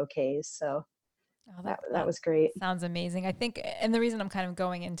together bouquets. So that was great. Sounds amazing. I think, and the reason I'm kind of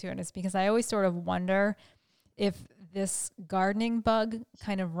going into it is because I always sort of wonder if this gardening bug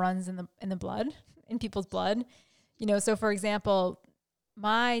kind of runs in the blood, in people's blood. So for example,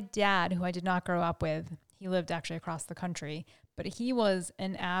 my dad, who I did not grow up with, he lived actually across the country, but he was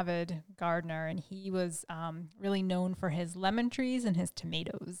an avid gardener, and he was really known for his lemon trees and his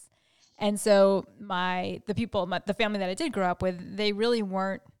tomatoes. And so the family that I did grow up with, they really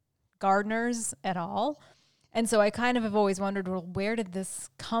weren't gardeners at all. And so I kind of have always wondered, well, where did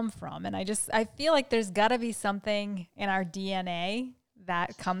this come from? And I feel like there's got to be something in our DNA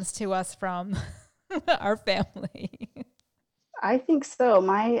that comes to us from our family. I think so.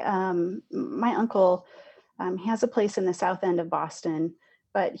 My uncle has a place in the south end of Boston,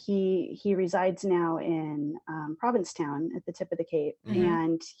 but he resides now in Provincetown at the tip of the Cape.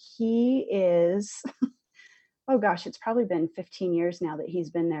 And he is oh gosh, it's probably been 15 years now that he's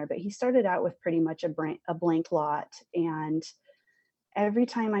been there, but he started out with pretty much a blank lot. And every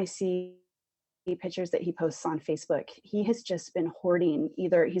time I see pictures that he posts on Facebook, he has just been hoarding.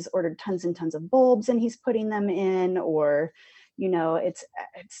 Either he's ordered tons and tons of bulbs and he's putting them in, or, it's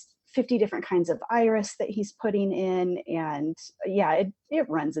 50 different kinds of iris that he's putting in. And yeah, it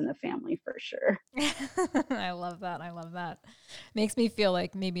runs in the family for sure. I love that. Makes me feel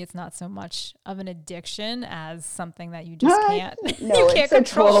like maybe it's not so much of an addiction as something that you just can't. No, it's a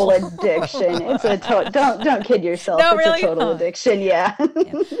total addiction. It's don't kid yourself. No, it's really? a total addiction. Yeah.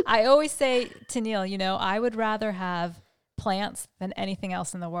 I always say to Neil, I would rather have plants than anything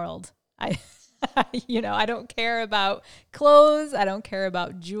else in the world. I don't care about clothes. I don't care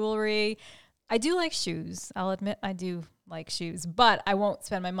about jewelry. I do like shoes. I'll admit I do like shoes, but I won't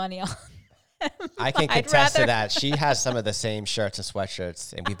spend my money on them. I can contest to that. She has some of the same shirts and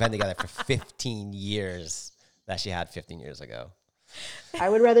sweatshirts, and we've been together for 15 years that she had 15 years ago. I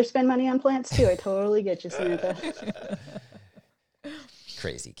would rather spend money on plants too. I totally get you, Samantha.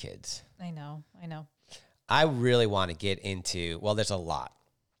 Crazy kids. I know. I really want to get into, well, there's a lot.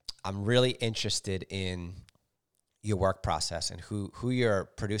 I'm really interested in your work process and who you're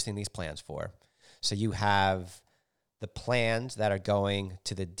producing these plans for. So you have the plans that are going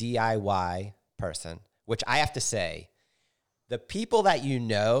to the DIY person, which I have to say, the people that you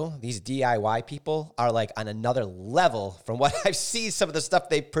know, these DIY people, are like on another level from what I've seen. Some of the stuff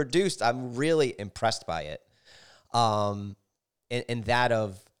they produced, I'm really impressed by it. And that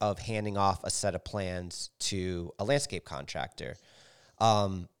of handing off a set of plans to a landscape contractor.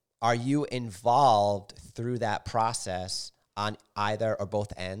 Are you involved through that process on either or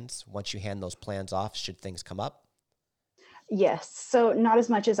both ends once you hand those plans off, should things come up? Yes. So not as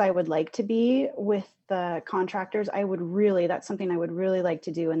much as I would like to be with the contractors. That's something I would really like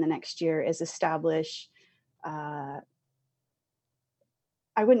to do in the next year, is establish, I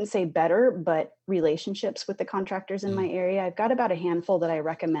wouldn't say better, but relationships with the contractors in my area. I've got about a handful that I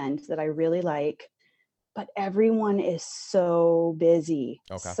recommend that I really like, but everyone is so busy.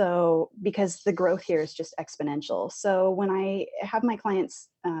 Okay. So because the growth here is just exponential. So when I have my clients,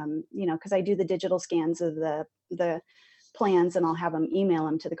 because I do the digital scans of the plans, and I'll have them email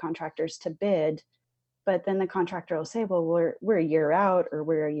them to the contractors to bid. But then the contractor will say, well, we're a year out, or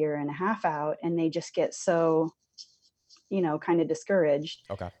we're a year and a half out. And they just get so, kind of discouraged.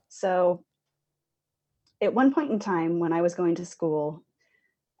 Okay. So at one point in time when I was going to school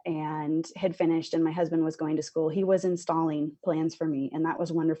and had finished, and my husband was going to school, he was installing plans for me, and that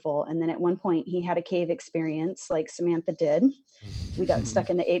was wonderful. And then at one point he had a cave experience like Samantha did. We got stuck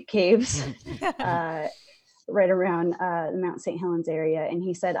in the ape caves right around the Mount St. Helens area. And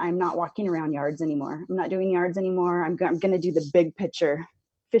he said, I'm not walking around yards anymore. I'm not doing yards anymore. I'm going to do the big picture,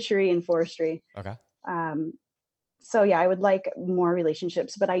 fishery and forestry. Okay. So yeah, I would like more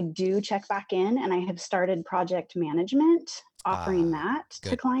relationships, but I do check back in, and I have started project management, offering that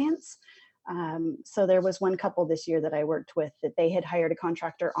to clients. So there was one couple this year that I worked with that they had hired a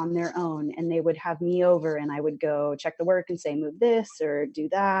contractor on their own, and they would have me over, and I would go check the work and say, move this or do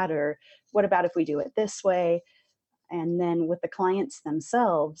that, or what about if we do it this way? And then with the clients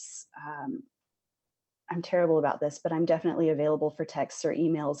themselves, I'm terrible about this, but I'm definitely available for texts or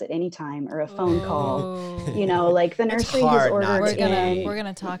emails at any time, or a phone call. Like the nursery has ordered. We're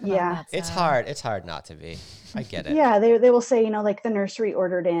gonna talk about that. It's hard. It's hard not to be. I get it. Yeah, they will say, like the nursery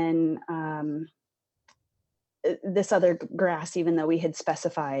ordered in this other grass, even though we had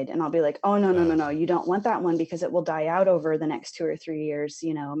specified, and I'll be like, oh no, you don't want that one because it will die out over the next 2 or 3 years.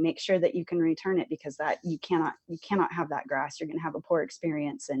 Make sure that you can return it, because that you cannot have that grass. You're going to have a poor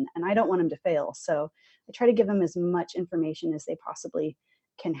experience, and I don't want them to fail. So I try to give them as much information as they possibly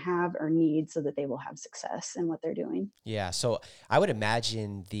can have or need, so that they will have success in what they're doing. Yeah. So I would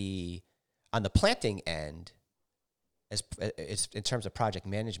imagine on the planting end, as in terms of project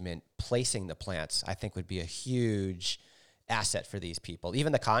management, placing the plants, I think would be a huge asset for these people,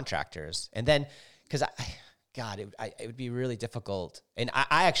 even the contractors. And then, because it would be really difficult. And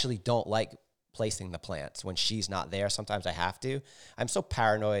I actually don't like placing the plants when she's not there. Sometimes I have to. I'm so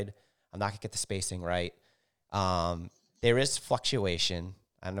paranoid. I'm not gonna get the spacing right. There is fluctuation.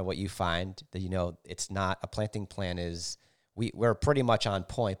 I don't know what you find that, it's not a planting plan is, we're pretty much on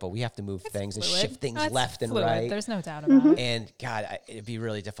point, but we have to move things and shift things left and right. There's no doubt about it. And God, it'd be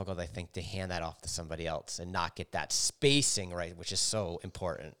really difficult, I think, to hand that off to somebody else and not get that spacing right, which is so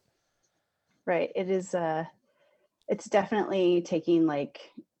important. Right. It is, it's definitely taking like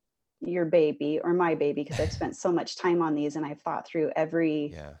your baby or my baby, because I've spent so much time on these, and I've thought through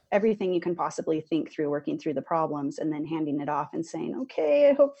everything you can possibly think through, working through the problems, and then handing it off and saying, okay,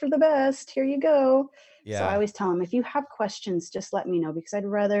 I hope for the best. Here you go. Yeah. So I always tell them, if you have questions, just let me know, because I'd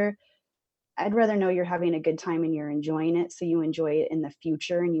rather know you're having a good time and you're enjoying it, so you enjoy it in the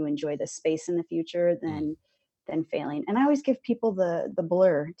future and you enjoy the space in the future than failing. And I always give people the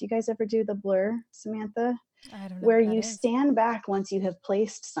blur. Do you guys ever do the blur, Samantha? I don't know where you stand back once you have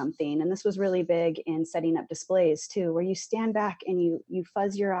placed something. And this was really big in setting up displays too, where you stand back and you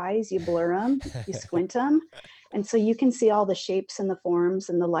fuzz your eyes, you blur them, you squint them. And so you can see all the shapes and the forms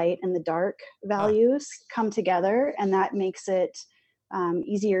and the light and the dark values come together. And that makes it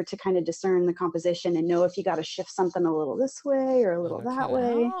easier to kind of discern the composition and know if you got to shift something a little this way or a little that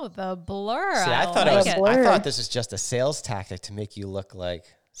way. Oh, the blur. See, I thought this was just a sales tactic to make you look like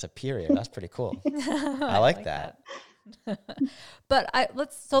superior. That's pretty cool. I like that. But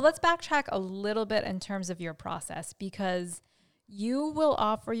let's backtrack a little bit in terms of your process, because you will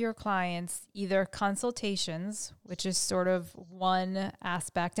offer your clients either consultations, which is sort of one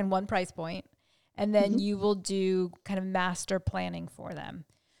aspect and one price point, and then you will do kind of master planning for them.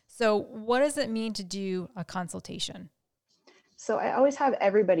 So what does it mean to do a consultation? So I always have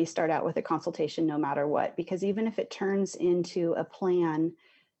everybody start out with a consultation no matter what, because even if it turns into a plan,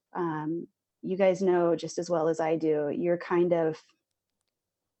 you guys know just as well as I do, you're kind of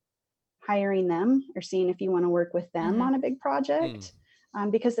hiring them or seeing if you want to work with them on a big project.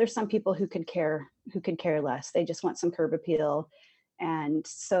 Because there's some people who could care less. They just want some curb appeal. And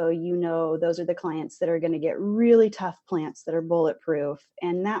so, those are the clients that are going to get really tough plants that are bulletproof.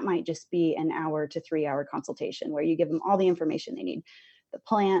 And that might just be an hour to 3 hour consultation where you give them all the information they need, the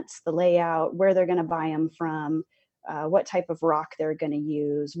plants, the layout, where they're going to buy them from, what type of rock they're going to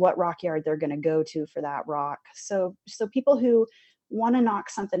use, what rock yard they're going to go to for that rock. So people who want to knock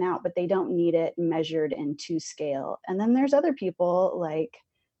something out, but they don't need it measured and to scale. And then there's other people like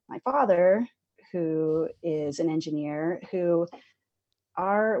my father, who is an engineer, who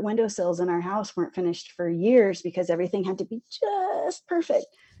our windowsills in our house weren't finished for years because everything had to be just perfect,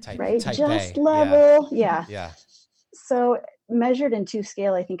 right? Just level. Yeah. So measured and to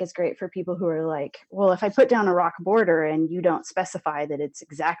scale, I think is great for people who are like, well, if I put down a rock border and you don't specify that it's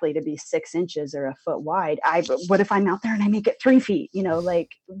exactly to be 6 inches or a foot wide, what if I'm out there and I make it 3 feet?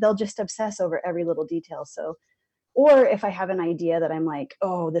 Like they'll just obsess over every little detail. So, or if I have an idea that I'm like,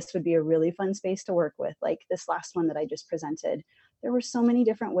 oh, this would be a really fun space to work with, like this last one that I just presented, there were so many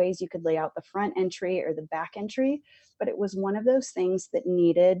different ways you could lay out the front entry or the back entry, but it was one of those things that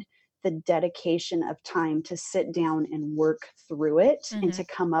needed the dedication of time to sit down and work through it and to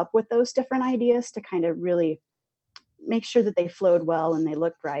come up with those different ideas to kind of really make sure that they flowed well and they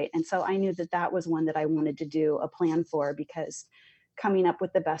looked right. And so I knew that that was one that I wanted to do a plan for, because coming up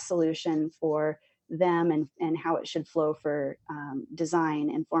with the best solution for them and how it should flow for design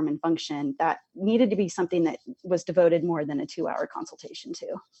and form and function, that needed to be something that was devoted more than a 2-hour consultation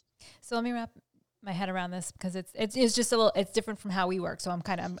to. So let me wrap my head around this, because it's just a little, it's different from how we work. So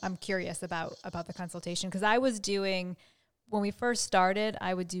I'm curious about the consultation, because I was doing, when we first started,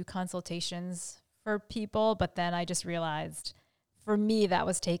 I would do consultations for people, but then I just realized for me that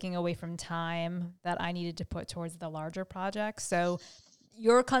was taking away from time that I needed to put towards the larger project. So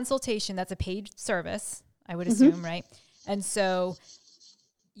your consultation, that's a paid service, I would assume, right? And so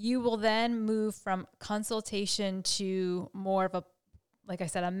you will then move from consultation to more of a, like I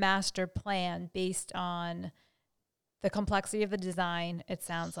said, a master plan based on the complexity of the design, it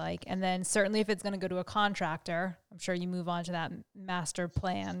sounds like. And then certainly if it's going to go to a contractor, I'm sure you move on to that master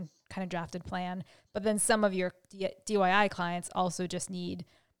plan, kind of drafted plan. But then some of your DIY clients also just need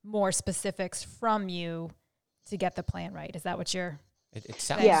more specifics from you to get the plan right. Is that what you're... It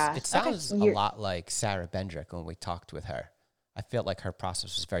sounds a lot like Sarah Bendrick when we talked with her. I feel like her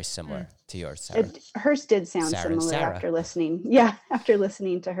process was very similar to yours, Sarah. Hers did sound similar after listening. Yeah, after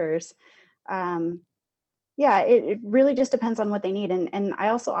listening to hers. It really just depends on what they need. And I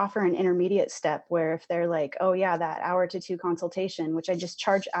also offer an intermediate step where if they're like, oh yeah, that hour to 2 consultation, which I just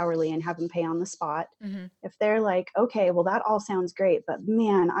charge hourly and have them pay on the spot. If they're like, okay, well, that all sounds great, but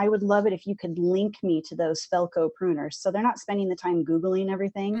man, I would love it if you could link me to those Felco pruners. So they're not spending the time Googling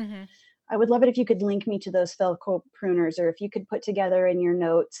everything. I would love it if you could link me to those Felco pruners, or if you could put together in your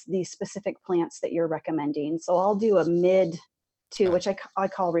notes these specific plants that you're recommending. So I'll do a mid to, which I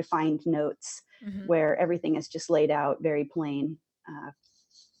call refined notes, where everything is just laid out very plain,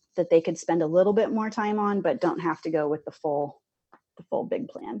 that they could spend a little bit more time on, but don't have to go with the full big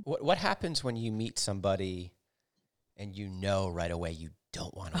plan. What happens when you meet somebody and right away you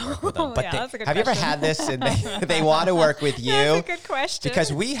don't want to work with them? But have you ever had this and they want to work with you? That's a good question.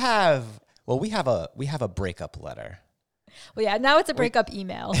 Because we have a breakup letter. Well, yeah, now it's a breakup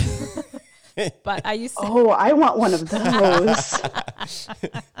email. But I used to... Oh, I want one of those.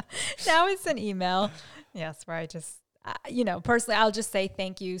 Now it's an email. Yes, where I just, personally, I'll just say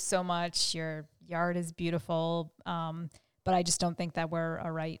thank you so much. Your yard is beautiful. But I just don't think that we're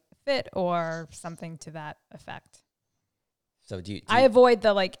a right fit or something to that effect. So I avoid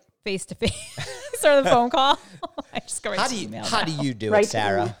the face-to-face or the phone call. I just go right to email. How do you do it,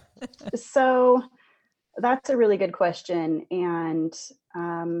 Sarah? So that's a really good question. And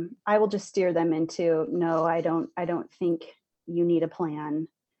I will just steer them into, no, I don't think you need a plan.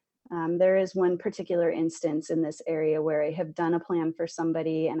 There is one particular instance in this area where I have done a plan for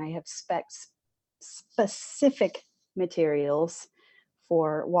somebody and I have specific materials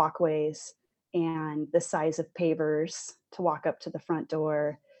for walkways and the size of pavers to walk up to the front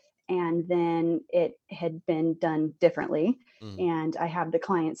door. and then it had been done differently. And I have the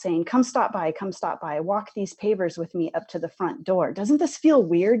client saying, come stop by, walk these pavers with me up to the front door. Doesn't this feel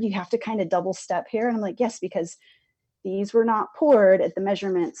weird? You have to kind of double step here. And I'm like, yes, because these were not poured at the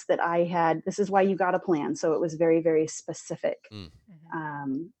measurements that I had. This is why you got a plan. So it was very, very specific.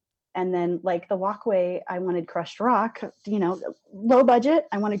 And then like the walkway, I wanted crushed rock, low budget.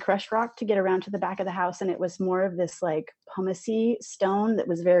 I wanted crushed rock to get around to the back of the house. And it was more of this like pumicey stone that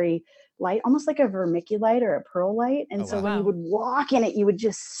was very light, almost like a vermiculite or a perlite. And so when you would walk in it, you would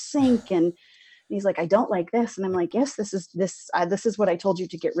just sink. And he's like, I don't like this. And I'm like, yes, this is what I told you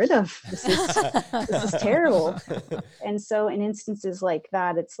to get rid of. This is terrible. And so in instances like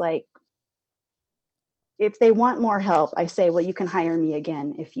that, it's like, if they want more help, I say, well, you can hire me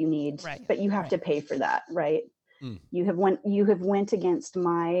again if you need, but you have to pay for that, right? You have went against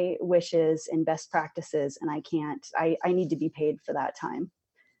my wishes and best practices, and I need to be paid for that time.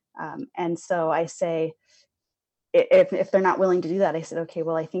 And so I say, if they're not willing to do that, I said, okay,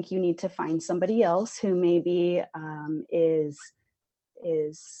 well, I think you need to find somebody else who maybe is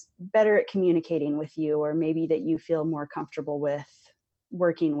better at communicating with you, or maybe that you feel more comfortable with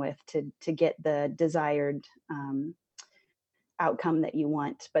working with to get the desired outcome that you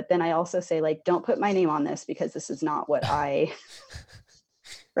want. But then I also say, like, don't put my name on this, because this is not what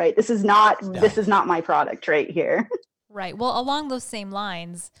right. This is not my product right here. Right. Well, along those same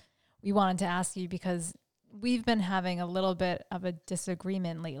lines, we wanted to ask you, because we've been having a little bit of a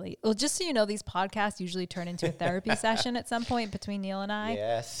disagreement lately. Well, just so you know, these podcasts usually turn into a therapy session at some point between Neil and I.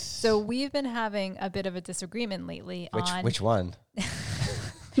 Yes. So we've been having a bit of a disagreement lately. Which one?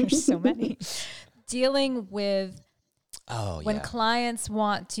 There's so many. Dealing with when clients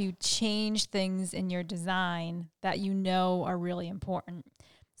want to change things in your design that are really important.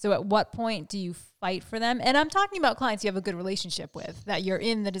 So at what point do you fight for them? And I'm talking about clients you have a good relationship with, that you're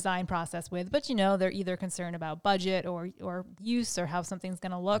in the design process with, but they're either concerned about budget or use or how something's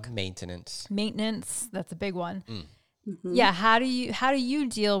going to look. Maintenance, that's a big one. Mm-hmm. Yeah. How do you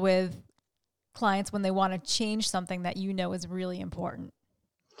deal with clients when they want to change something that is really important?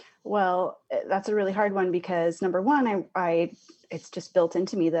 Well, that's a really hard one, because number one, it's just built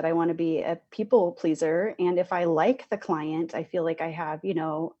into me that I want to be a people pleaser. And if I like the client, I feel like I have,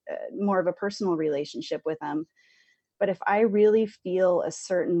 more of a personal relationship with them. But if I really feel a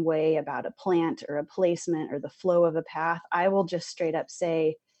certain way about a plant or a placement or the flow of a path, I will just straight up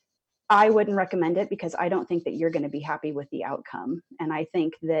say, I wouldn't recommend it, because I don't think that you're going to be happy with the outcome. And I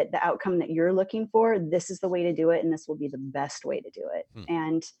think that the outcome that you're looking for, this is the way to do it. And this will be the best way to do it.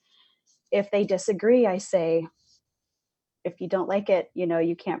 And if they disagree, I say, if you don't like it,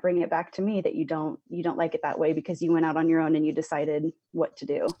 you can't bring it back to me that you don't like it that way, because you went out on your own and you decided what to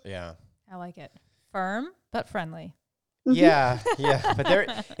do. Yeah. I like it. Firm, but friendly. Yeah.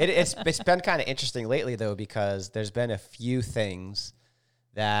 But it's been kind of interesting lately, though, because there's been a few things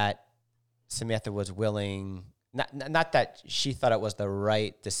that Samantha was willing, not that she thought it was the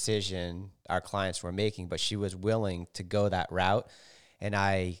right decision our clients were making, but she was willing to go that route. And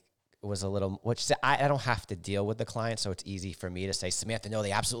I was a little, I don't have to deal with the client, so it's easy for me to say, Samantha, no,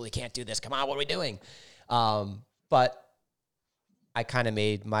 they absolutely can't do this. Come on, what are we doing? But I kind of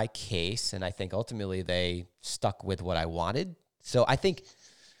made my case, and I think ultimately they stuck with what I wanted. So I think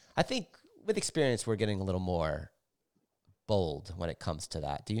with experience, we're getting a little more bold when it comes to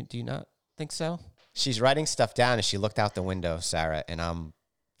that. Do you not think so? She's writing stuff down, and she looked out the window, Sarah, and I'm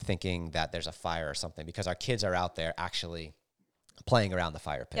thinking that there's a fire or something, because our kids are out there actually playing around the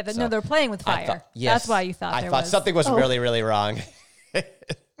fire pit. Yeah, they're playing with fire. That's why you thought I thought something was really, really wrong.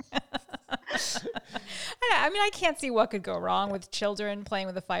 I can't see what could go wrong with children playing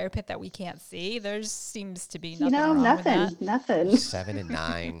with a fire pit that we can't see. There seems to be nothing wrong with that. Nothing. 7 and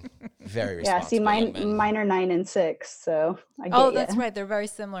 9, very responsible. Yeah, see, mine are 9 and 6, so I get that's right. They're very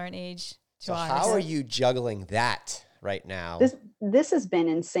similar in age to ours. How are you juggling that right now? This has been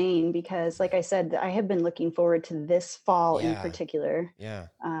insane, because, like I said, I have been looking forward to this fall in particular. Yeah.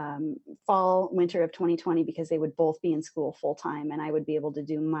 Fall, winter of 2020, because they would both be in school full time, and I would be able to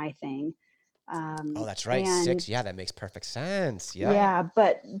do my thing. That's right. 6. Yeah, that makes perfect sense. Yeah. Yeah,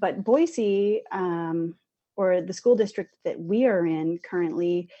 but Boise, or the school district that we are in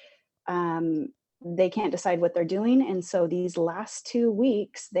currently, they can't decide what they're doing. And so these last 2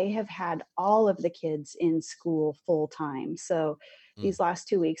 weeks, they have had all of the kids in school full time. So these last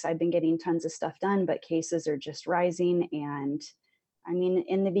 2 weeks, I've been getting tons of stuff done, but cases are just rising. And I mean,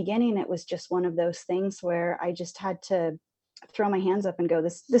 in the beginning, it was just one of those things where I just had to throw my hands up and go,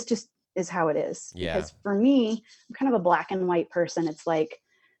 this just is how it is. Yeah. Because for me, I'm kind of a black and white person. It's like,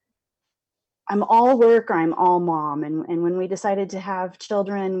 I'm all work or I'm all mom. And when we decided to have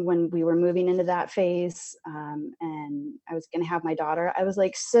children, when we were moving into that phase, and I was going to have my daughter, I was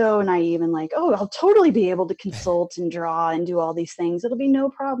like so naive and like, oh, I'll totally be able to consult and draw and do all these things. It'll be no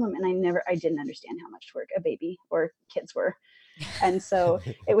problem. And I didn't understand how much work a baby or kids were. And so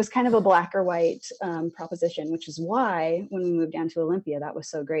it was kind of a black or white proposition, which is why when we moved down to Olympia, that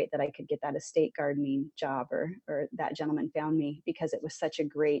was so great that I could get that estate gardening job, or that gentleman found me, because it was such a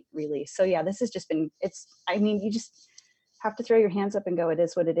great release. So yeah, this has just been, you just have to throw your hands up and go, it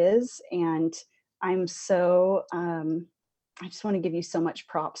is what it is. And I'm so, I just want to give you so much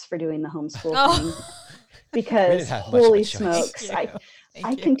props for doing the homeschool thing, because holy smokes,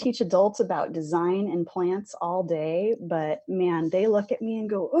 I can teach adults about design and plants all day, but man, they look at me and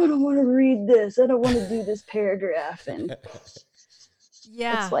go, I don't want to read this. I don't want to do this paragraph. And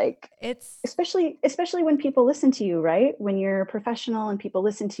yeah, it's like, especially when people listen to you, right? When you're a professional and people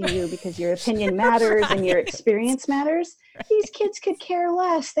listen to you because your opinion matters and your experience matters. These kids could care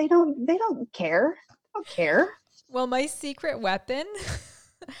less. They don't care. They don't care. Well, my secret weapon,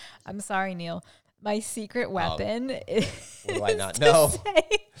 I'm sorry, Neil. My secret weapon is what do I not know?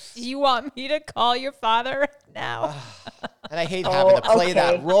 Do you want me to call your father right now? And I hate having to play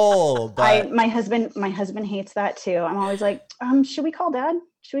that role. But my husband hates that too. I'm always like, should we call Dad?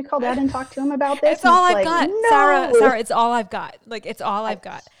 Should we call Dad and talk to him about this? It's all I've got, no. Sarah. It's all I've got. Like, it's all I've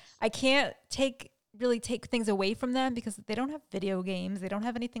got. I can't really take things away from them because they don't have video games. They don't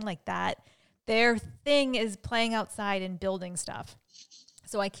have anything like that. Their thing is playing outside and building stuff.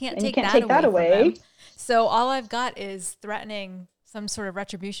 So I can't take that away. From them. So all I've got is threatening some sort of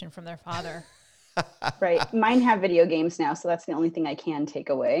retribution from their father. Right. Mine have video games now, so that's the only thing I can take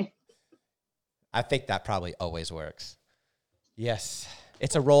away. I think that probably always works. Yes.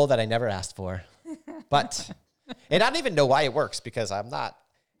 It's a role that I never asked for. And I don't even know why it works, because I'm not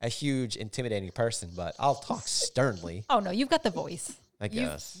a huge intimidating person, but I'll talk sternly. Oh no, you've got the voice. I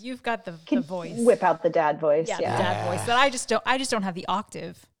guess you've got the voice. Whip out the dad voice. Yeah, the dad voice. But I just don't have the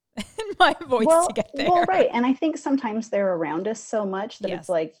octave in my voice to get there. Well, right. And I think sometimes they're around us so much that it's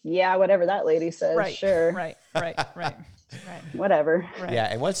like, yeah, whatever that lady says, sure. Right. Whatever. Right. Yeah,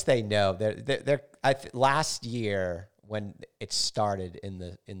 and once they know, last year when it started in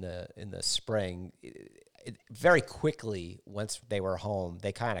the spring, very quickly, once they were home,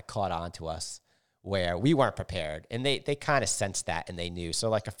 they kind of caught on to us, where we weren't prepared, and they kind of sensed that, and they knew. So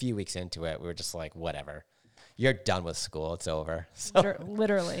like a few weeks into it, we were just like, whatever, you're done with school. It's over. So,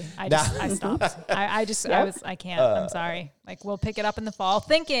 literally, I stopped. I can't, I'm sorry. Like, we'll pick it up in the fall,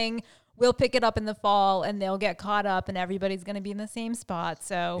 thinking we'll pick it up in the fall and they'll get caught up and everybody's going to be in the same spot.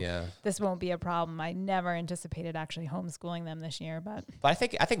 So this won't be a problem. I never anticipated actually homeschooling them this year, but I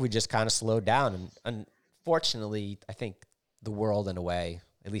think we just kind of slowed down, and unfortunately, I think the world, in a way,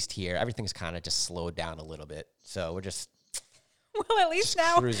 at least here, everything's kind of just slowed down a little bit. So we're just well, at least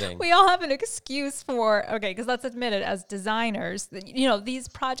now cruising. We all have an excuse for, because let's admit it, as designers, these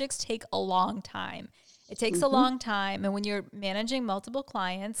projects take a long time. It takes a long time. And when you're managing multiple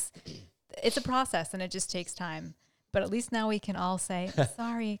clients, it's a process and it just takes time. But at least now we can all say,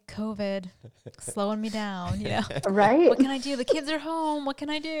 sorry, COVID, slowing me down. Right. What can I do? The kids are home. What can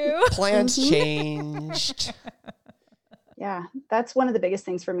I do? Plans changed. Yeah, that's one of the biggest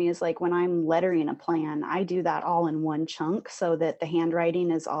things for me is like when I'm lettering a plan, I do that all in one chunk so that the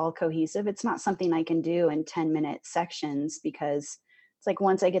handwriting is all cohesive. It's not something I can do in 10-minute sections, because it's like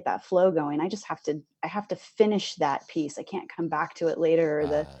once I get that flow going, I have to finish that piece. I can't come back to it later, or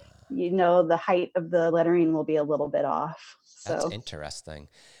the height of the lettering will be a little bit off. So that's interesting.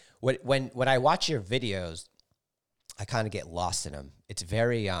 When I watch your videos, I kind of get lost in them. It's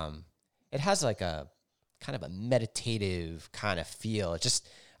very it has like a kind of a meditative kind of feel. It's just,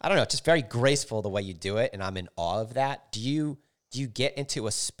 I don't know, it's just very graceful the way you do it, and I'm in awe of that. Do you get into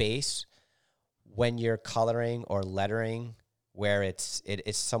a space when you're coloring or lettering where it's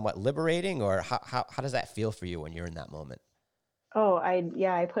somewhat liberating, or how does that feel for you when you're in that moment? Oh,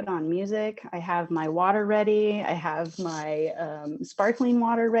 I put on music. I have my water ready. I have my sparkling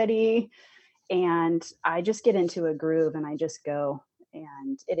water ready, and I just get into a groove and I just go.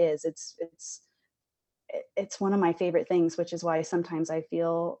 And it's one of my favorite things, which is why sometimes I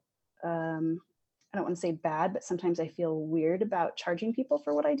feel, I don't want to say bad, but sometimes I feel weird about charging people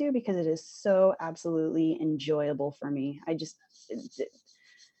for what I do, because it is so absolutely enjoyable for me.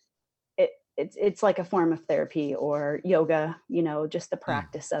 It's like a form of therapy or yoga, just the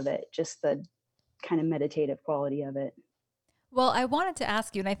practice of it, just the kind of meditative quality of it. Well, I wanted to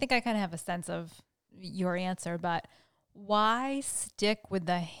ask you, and I think I kind of have a sense of your answer, but why stick with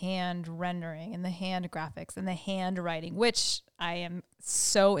the hand rendering and the hand graphics and the handwriting, which I am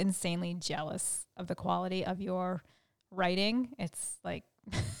so insanely jealous of the quality of your writing. It's like,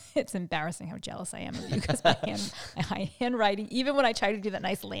 it's embarrassing how jealous I am of you because my handwriting, even when I try to do that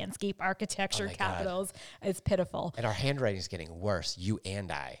nice landscape architecture capitals, it's pitiful. And our handwriting is getting worse, you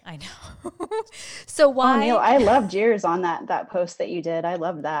and I. I know. So why? Oh, Neil, I loved yours on that post that you did. I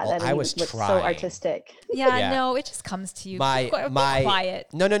loved that. Well, That I was looked so trying. artistic. Yeah, no, it just comes to you. My quiet.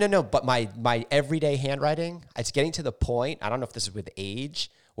 No. But my everyday handwriting, it's getting to the point, I don't know if this is with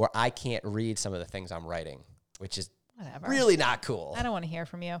age, where I can't read some of the things I'm writing, which is Whatever. really not cool. I don't want to hear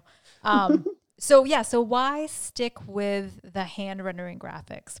from you. So why stick with the hand rendering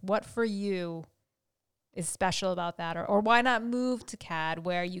graphics? What for you is special about that? Or why not move to CAD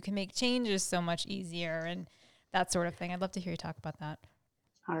where you can make changes so much easier and that sort of thing? I'd love to hear you talk about that.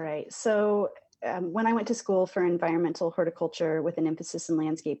 All right. So when I went to school for environmental horticulture with an emphasis in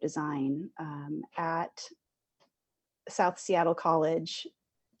landscape design at South Seattle College,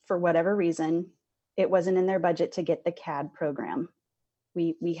 for whatever reason, it wasn't in their budget to get the CAD program.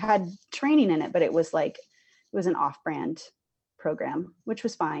 We had training in it, but it was an off-brand program, which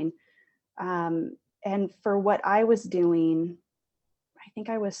was fine. And for what I was doing, I think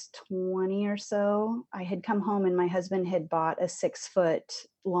I was 20 or so. I had come home and my husband had bought a 6-foot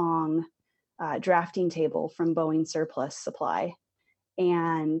long drafting table from Boeing Surplus Supply.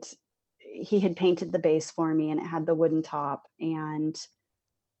 And he had painted the base for me and it had the wooden top. And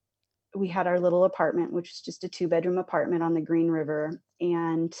we had our little apartment, which was just a 2-bedroom apartment on the Green River.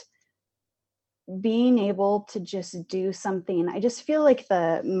 And being able to just do something, I just feel like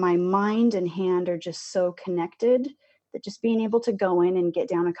my mind and hand are just so connected that just being able to go in and get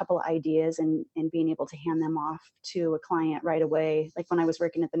down a couple of ideas and being able to hand them off to a client right away, like when I was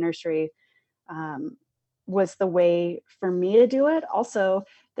working at the nursery, was the way for me to do it. Also,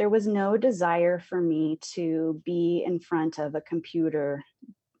 there was no desire for me to be in front of a computer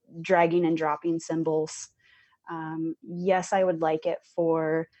dragging and dropping symbols. Yes, I would like it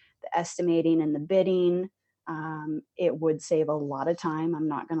for the estimating and the bidding. It would save a lot of time, I'm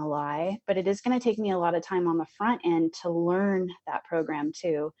not going to lie, but it is going to take me a lot of time on the front end to learn that program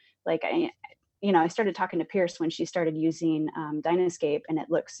too. Like I started talking to Pierce when she started using Dynascape, and it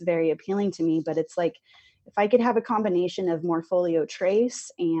looks very appealing to me, but it's like, if I could have a combination of Morpholio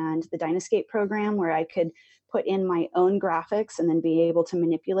Trace and the Dynascape program where I could put in my own graphics and then be able to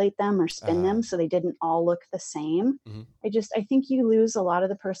manipulate them or spin them so they didn't all look the same. Mm-hmm. I think you lose a lot of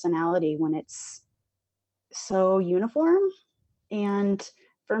the personality when it's so uniform. And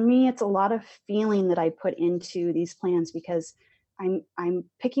for me, it's a lot of feeling that I put into these plans because I'm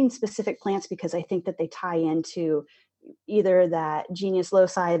picking specific plants because I think that they tie into either that genius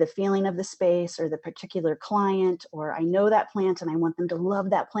loci, the feeling of the space, or the particular client, or I know that plant and I want them to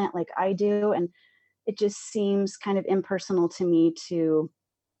love that plant like I do. And it just seems kind of impersonal to me to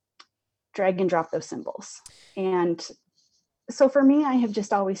drag and drop those symbols. And so for me, I have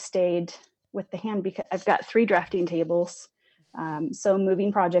just always stayed with the hand because I've got 3 drafting tables. So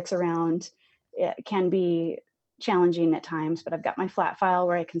moving projects around, it can be challenging at times, but I've got my flat file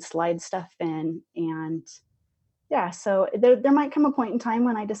where I can slide stuff in. And yeah, so there might come a point in time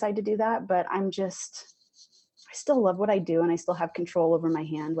when I decide to do that, but I still love what I do and I still have control over my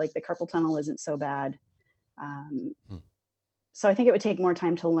hand. Like the carpal tunnel isn't so bad. So I think it would take more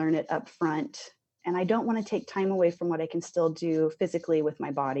time to learn it up front. And I don't want to take time away from what I can still do physically with my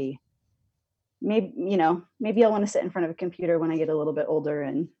body. Maybe I'll want to sit in front of a computer when I get a little bit older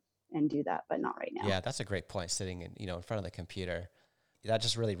and do that, but not right now. Yeah, that's a great point, sitting in front of the computer. That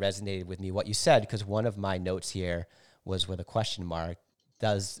just really resonated with me, what you said, because one of my notes here was with a question mark.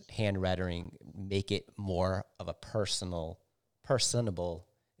 Does hand rendering make it more of a personable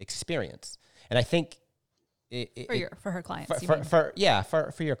experience? And I think for her clients, for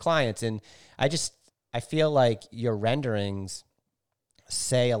your clients. And I feel like your renderings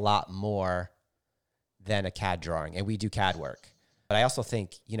say a lot more than a CAD drawing, and we do CAD work. But I also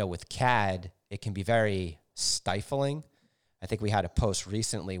think, with CAD, it can be very stifling. I think we had a post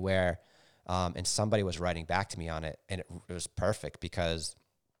recently where, and somebody was writing back to me on it, and it was perfect because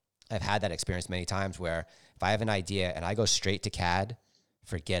I've had that experience many times where if I have an idea and I go straight to CAD,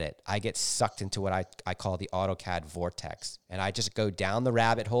 forget it. I get sucked into what I call the AutoCAD vortex, and I just go down the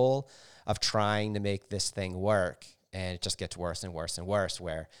rabbit hole of trying to make this thing work, and it just gets worse and worse and worse,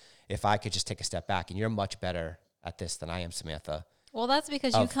 where if I could just take a step back, and you're much better at this than I am, Samantha. Well, that's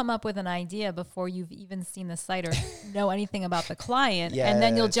because you come up with an idea before you've even seen the site or know anything about the client. Yes, and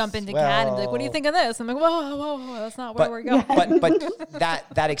then you'll jump into CAD and be like, what do you think of this? I'm like, whoa, that's not where we're going. But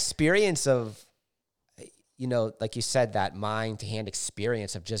that experience of, like you said, that mind to hand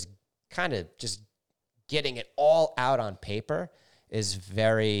experience of just kind of just getting it all out on paper is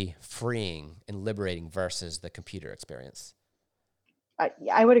very freeing and liberating versus the computer experience.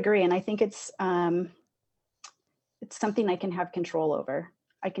 I would agree. And I think it's something I can have control over.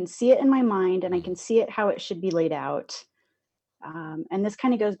 I can see it in my mind and I can see it how it should be laid out. And this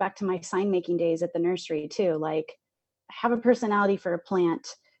kind of goes back to my sign making days at the nursery too. Like, I have a personality for a plant.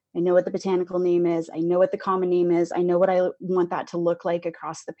 I know what the botanical name is. I know what the common name is. I know what I want that to look like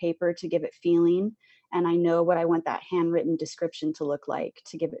across the paper to give it feeling. And I know what I want that handwritten description to look like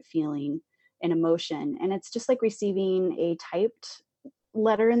to give it feeling and emotion. And it's just like receiving a typed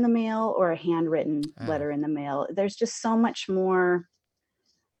letter in the mail or a handwritten letter in the mail. There's just so much more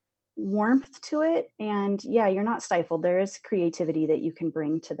warmth to it. And yeah, you're not stifled. There is creativity that you can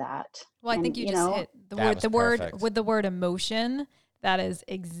bring to that. Well, I think you just hit the word emotion. That is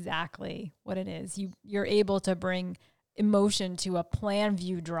exactly what it is. You're able to bring emotion to a plan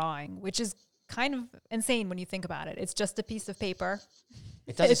view drawing, which is kind of insane when you think about it. It's just a piece of paper.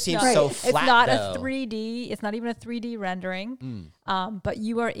 It doesn't seem so flat. It's not though. a 3D. It's not even a 3D rendering. But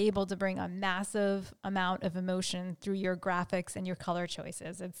you are able to bring a massive amount of emotion through your graphics and your color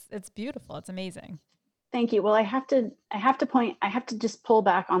choices. It's beautiful. It's amazing. Thank you. Well, I have to just pull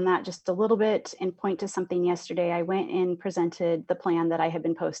back on that just a little bit and point to something yesterday. I went and presented the plan that I have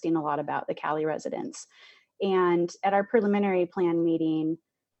been posting a lot about, the Cali residents. And at our preliminary plan meeting,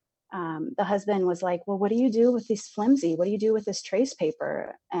 the husband was like, well, what do you do with this flimsy? What do you do with this trace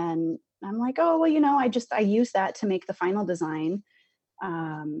paper? And I'm like, oh, well, I use that to make the final design.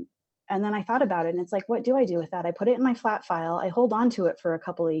 And then I thought about it and it's like, what do I do with that? I put it in my flat file. I hold on to it for a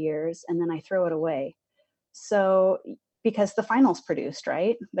couple of years and then I throw it away. So because the final's produced,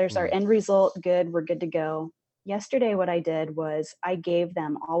 right? There's our end result. Good. We're good to go. Yesterday, what I did was I gave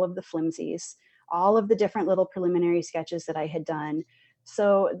them all of the flimsies, all of the different little preliminary sketches that I had done.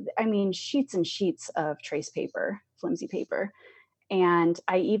 So, I mean, sheets and sheets of trace paper, flimsy paper. And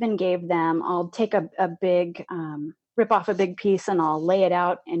I even gave them, I'll take a big, rip off a big piece and I'll lay it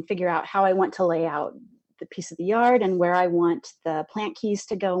out and figure out how I want to lay out the piece of the yard and where I want the plant keys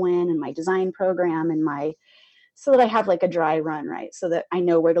to go in and my design program and so that I have like a dry run, right? So that I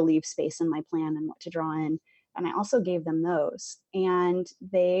know where to leave space in my plan and what to draw in. And I also gave them those. And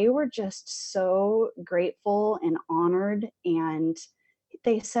they were just so grateful and honored. And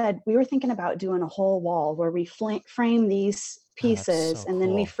they said, we were thinking about doing a whole wall where we frame these pieces and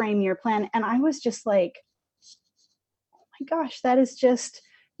then we frame your plan. And I was just like, oh my gosh, that is just,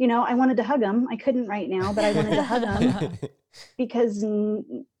 I wanted to hug them. I couldn't right now, but I wanted to hug them because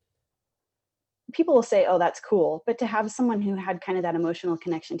people will say, oh, that's cool. But to have someone who had kind of that emotional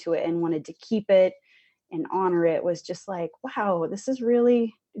connection to it and wanted to keep it and honor it was just like, wow, this is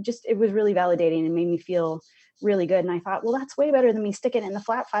really it was really validating and made me feel really good. And I thought, well, that's way better than me sticking it in the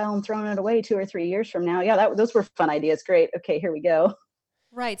flat file and throwing it away 2 or 3 years from now. Yeah, those were fun ideas. Great. Okay, here we go.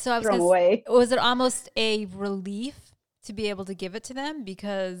 Right. So was it almost a relief to be able to give it to them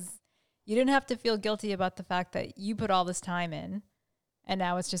because you didn't have to feel guilty about the fact that you put all this time in and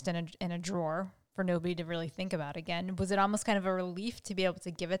now it's just in a drawer for nobody to really think about again? Was it almost kind of a relief to be able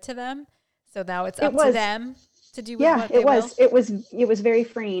to give it to them? So now it's up to them to do what they will? It was very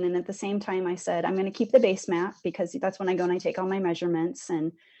freeing. And at the same time, I said, I'm going to keep the base map because that's when I go and I take all my measurements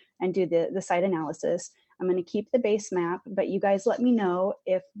and do the site analysis. I'm going to keep the base map, but you guys let me know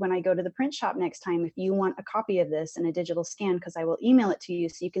if when I go to the print shop next time, if you want a copy of this in a digital scan, because I will email it to you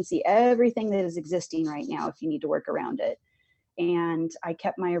so you can see everything that is existing right now if you need to work around it. And I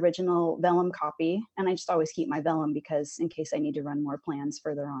kept my original vellum copy, and I just always keep my vellum because in case I need to run more plans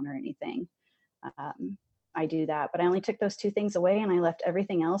further on or anything, I do that. But I only took those 2 things away and I left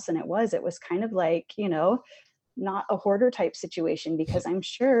everything else. And it was kind of like, not a hoarder type situation, because I'm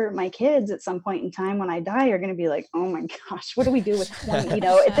sure my kids at some point in time when I die are going to be like, oh my gosh, what do we do with 20,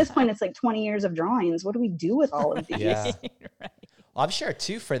 at this point, it's like 20 years of drawings. What do we do with all of these? Yeah. Right. Well, I'm sure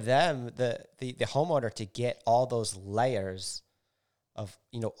too, for them, the homeowner to get all those layers of,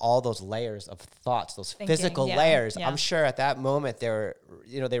 all those layers of thoughts, those physical layers. Yeah. I'm sure at that moment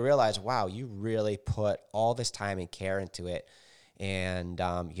they realize, wow, you really put all this time and care into it. And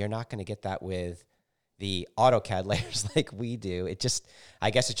you're not going to get that with the AutoCAD layers like we do. I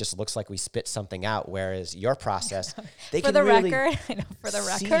guess it just looks like we spit something out, whereas your process, they can really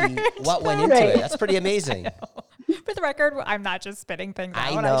see what went into it. That's pretty amazing. For the record, I'm not just spitting things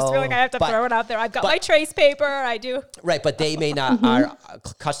out. I just feel like I have to throw it out there. I've got my trace paper. I do. Right, but they may not, our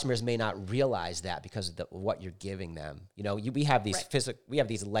customers may not realize that because of what you're giving them. We have these we have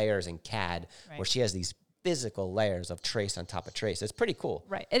these layers in CAD where she has these physical layers of trace on top of trace. It's pretty cool.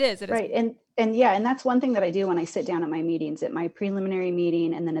 Right. It is. Right. And yeah, and that's one thing that I do when I sit down at my meetings, at my preliminary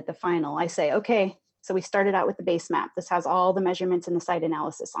meeting, and then at the final, I say, okay, so we started out with the base map. This has all the measurements and the site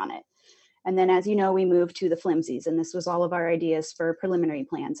analysis on it. And then, as you know, we moved to the flimsies, and this was all of our ideas for preliminary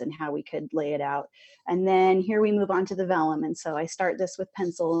plans and how we could lay it out. And then here we move on to the vellum. And so I start this with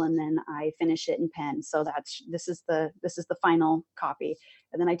pencil, and then I finish it in pen. So this is the final copy.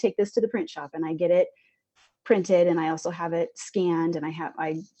 And then I take this to the print shop and I get it printed, and I also have it scanned, and I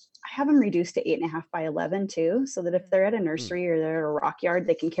have them reduced to 8.5 by 11 too, so that if they're at a nursery or they're at a rock yard,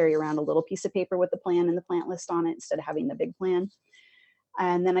 they can carry around a little piece of paper with the plan and the plant list on it instead of having the big plan.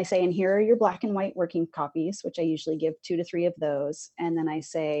 And then I say, and here are your black and white working copies, which I usually give 2 to 3 of those. And then I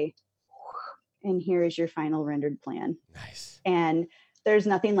say, and here is your final rendered plan. Nice. And there's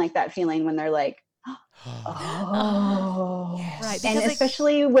nothing like that feeling when they're like, oh, yes. Right. And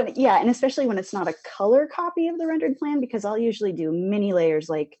especially when it's not a color copy of the rendered plan, because I'll usually do mini layers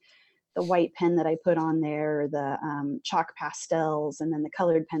like the white pen that I put on there, the chalk pastels, and then the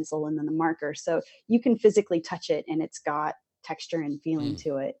colored pencil, and then the marker. So you can physically touch it, and it's got texture and feeling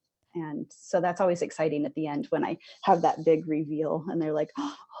to it. And so that's always exciting at the end when I have that big reveal and they're like,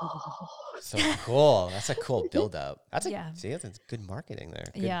 oh. So cool. That's a cool buildup. That's good marketing there.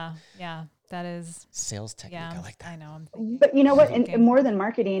 Good Yeah. That is sales technique. Yeah, I like that. I know. I'm thinking. But you know what? And more than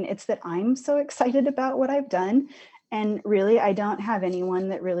marketing, it's that I'm so excited about what I've done. And really, I don't have anyone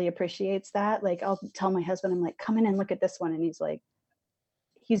that really appreciates that. Like, I'll tell my husband, I'm like, come in and look at this one. And he's like,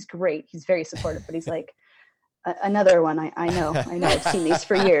 he's great. He's very supportive, but he's like, another one. I know. I've seen these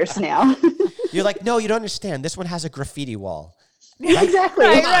for years now. You're like, no, you don't understand. This one has a graffiti wall. Right? Exactly.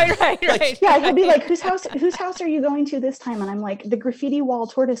 Right. Yeah, he'll be like, whose house are you going to this time? And I'm like, the graffiti wall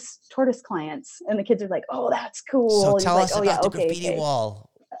tortoise clients. And the kids are like, oh, that's cool. So and tell us like, about the graffiti wall.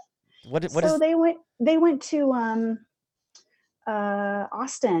 What so they went to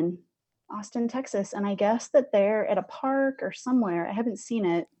Austin, Texas, and I guess that they're at a park or somewhere. I haven't seen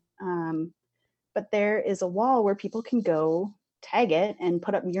it, but there is a wall where people can go tag it and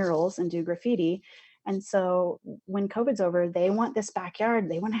put up murals and do graffiti. And so when COVID's over, they want this backyard.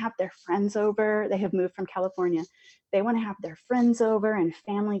 They want to have their friends over. They have moved from California. They want to have their friends over and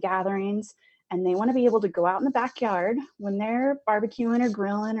family gatherings. And they want to be able to go out in the backyard when they're barbecuing or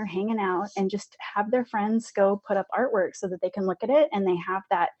grilling or hanging out and just have their friends go put up artwork so that they can look at it and they have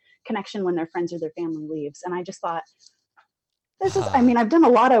that connection when their friends or their family leaves. And I just thought, I've done a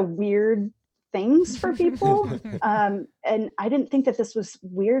lot of weird things for people. And I didn't think that this was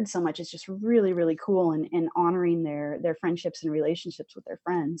weird so much. It's just really, really cool and honoring their friendships and relationships with their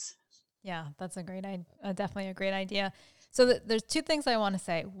friends. Yeah, that's definitely a great idea. So there's 2 things I want to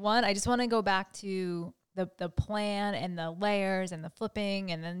say. One, I just want to go back to the plan and the layers and the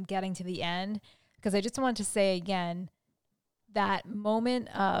flipping and then getting to the end, because I just want to say again, that moment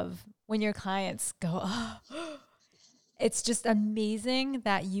of when your clients go, oh, it's just amazing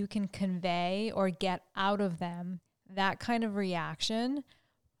that you can convey or get out of them that kind of reaction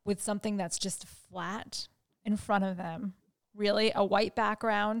with something that's just flat in front of them. Really, a white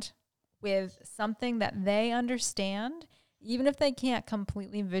background with something that they understand, even if they can't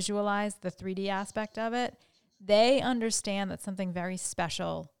completely visualize the 3D aspect of it, they understand that something very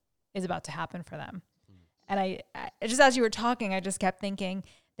special is about to happen for them. And I just, as you were talking, I just kept thinking,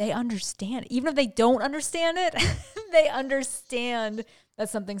 they understand. Even if they don't understand it, they understand that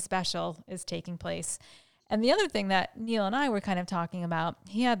something special is taking place. And the other thing that Neil and I were kind of talking about,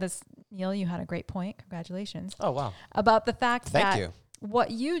 Neil, you had a great point. Congratulations. Oh, wow. About the fact that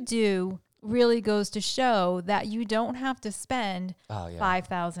what you do really goes to show that you don't have to spend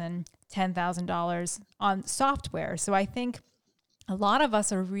 $5,000, $10,000 on software. So I think a lot of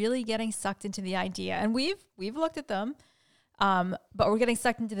us are really getting sucked into the idea, and we've looked at them, but we're getting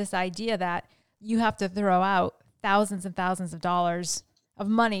sucked into this idea that you have to throw out thousands and thousands of dollars of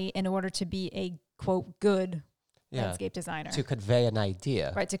money in order to be a, quote, good landscape designer. To convey an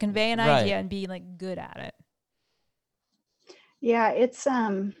idea. Right, to convey an idea and be like good at it. Yeah, it's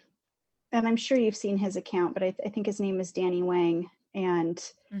and I'm sure you've seen his account, but I think his name is Danny Wang, and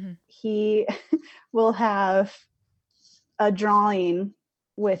he will have a drawing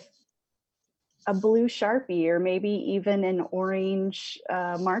with a blue Sharpie or maybe even an orange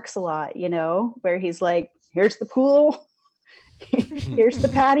Marks-a-Lot, where he's like, here's the pool, here's the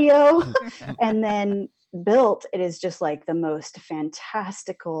patio. And then built, it is just like the most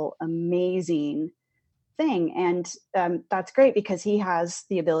fantastical, amazing thing. And that's great because he has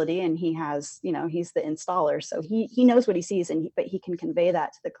the ability and he has, he's the installer. So he knows what he sees, but he can convey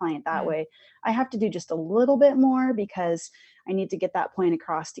that to the client that way. I have to do just a little bit more because I need to get that point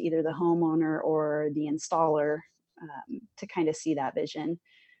across to either the homeowner or the installer to kind of see that vision.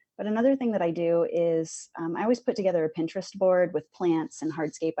 But another thing that I do is I always put together a Pinterest board with plants and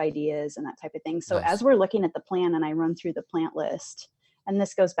hardscape ideas and that type of thing. So Nice. as we're looking at the plan and I run through the plant list, and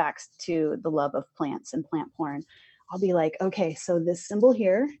this goes back to the love of plants and plant porn, I'll be like, okay, so this symbol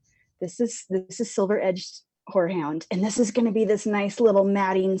here, this is silver-edged horehound, and this is going to be this nice little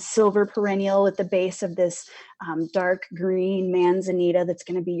matting silver perennial at the base of this dark green manzanita that's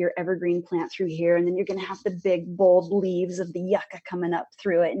going to be your evergreen plant through here, and then you're going to have the big bold leaves of the yucca coming up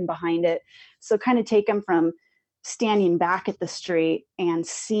through it and behind it. So kind of take them from standing back at the street and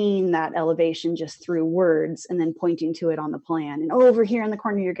seeing that elevation just through words and then pointing to it on the plan. And over here in the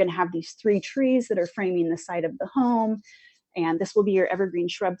corner, you're going to have these 3 trees that are framing the side of the home. And this will be your evergreen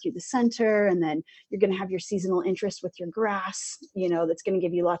shrub through the center. And then you're going to have your seasonal interest with your grass, that's going to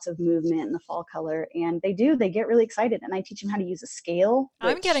give you lots of movement in the fall color. And they get really excited. And I teach them how to use a scale.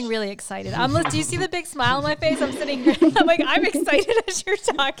 I'm getting really excited. Do you see the big smile on my face? I'm sitting here. I'm like, I'm excited as you're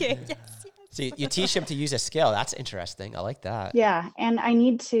talking. Yes. So you teach them to use a scale. That's interesting. I like that. Yeah. And I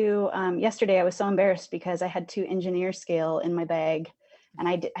need to, yesterday I was so embarrassed because I had 2 engineer scale in my bag. And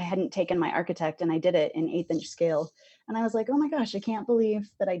I hadn't taken my architect, and I did it in 1/8 inch scale. And I was like, oh my gosh, I can't believe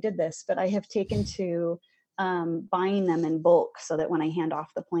that I did this. But I have taken to buying them in bulk so that when I hand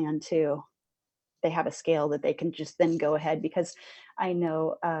off the plan too, they have a scale that they can just then go ahead. Because I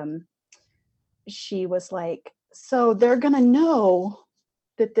know she was like, so they're going to know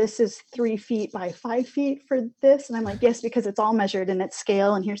that this is 3 feet by 5 feet for this. And I'm like, yes, because it's all measured and it's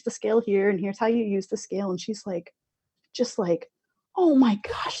scale. And here's the scale here. And here's how you use the scale. And she's like, just like, oh my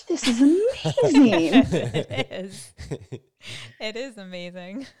gosh, this is amazing. It is. It is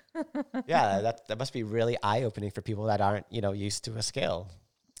amazing. Yeah, that must be really eye-opening for people that aren't, used to a scale.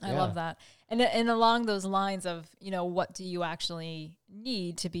 I love that. And along those lines of, what do you actually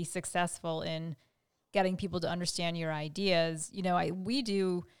need to be successful in getting people to understand your ideas?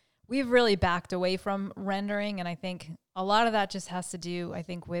 We've really backed away from rendering. And I think a lot of that just has to do,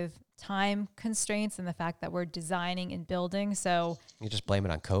 with time constraints and the fact that we're designing and building. So you just blame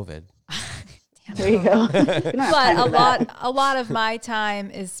it on COVID. There you go. But a lot of my time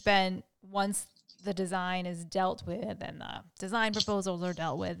is spent once the design is dealt with and the design proposals are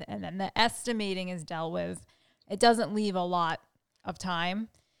dealt with and then the estimating is dealt with. It doesn't leave a lot of time.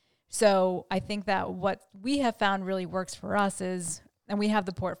 So I think that what we have found really works for us is, and we have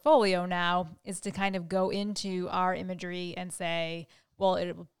the portfolio now, is to kind of go into our imagery and say, well,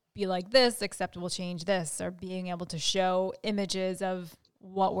 it will be like this, except we'll change this, or being able to show images of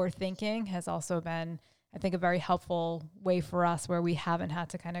what we're thinking has also been, I think, a very helpful way for us where we haven't had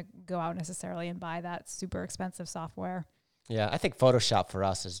to kind of go out necessarily and buy that super expensive software. Yeah, I think Photoshop for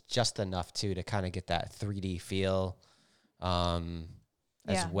us is just enough to kind of get that 3D feel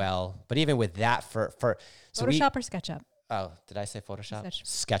as well. But even with that, so Photoshop or SketchUp? Oh, did I say Photoshop?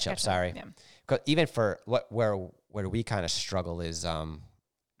 SketchUp, sorry. Yeah. Even for where we kind of struggle is,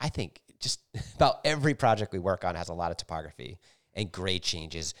 I think just about every project we work on has a lot of topography and grade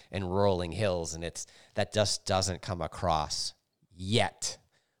changes and rolling hills, and that just doesn't come across yet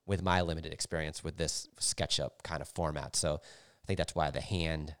with my limited experience with this SketchUp kind of format. So I think that's why the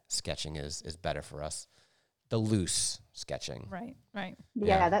hand sketching is better for us. The loose sketching. Right.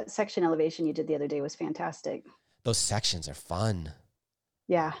 Yeah, that section elevation you did the other day was fantastic. Those sections are fun.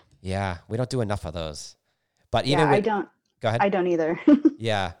 Yeah. Yeah, we don't do enough of those. But I don't. Go ahead. I don't either.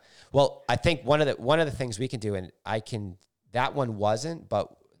 Yeah. Well, I think one of the things we can do, and that one wasn't,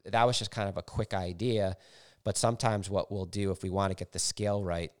 but that was just kind of a quick idea. But sometimes what we'll do if we want to get the scale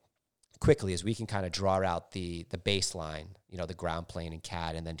right quickly is we can kind of draw out the baseline, the ground plane in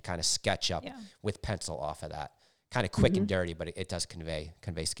CAD, and then kind of sketch up with pencil off of that. Kind of quick and dirty, but it does convey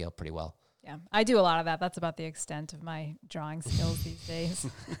scale pretty well. Yeah, I do a lot of that. That's about the extent of my drawing skills these days.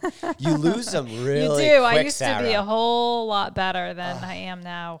 You lose them really You do. quick, I used Sarah. to be a whole lot better than I am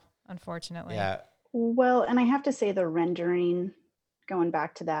now, unfortunately. Yeah. Well, and I have to say the rendering, going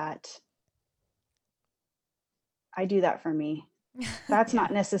back to that, I do that for me. That's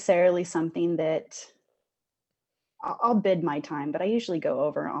not necessarily something that I'll bid my time, but I usually go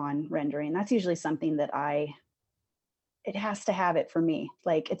over on rendering. That's usually something that it has to have it for me.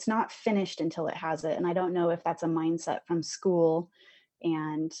 Like, it's not finished until it has it. And I don't know if that's a mindset from school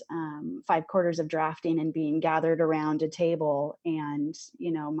and 5 quarters of drafting and being gathered around a table. And,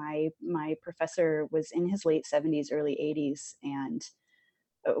 my professor was in his late 70s, early 80s. And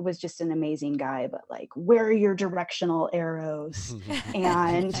was just an amazing guy, but like, where are your directional arrows?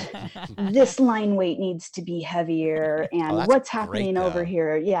 And this line weight needs to be heavier. And that's what's great, happening over though.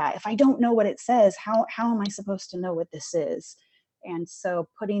 here? Yeah. If I don't know what it says, how am I supposed to know what this is? And so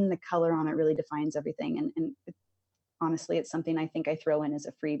putting the color on it really defines everything. And honestly, it's something I think I throw in as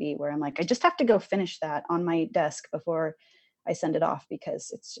a freebie where I'm like, I just have to go finish that on my desk before I send it off,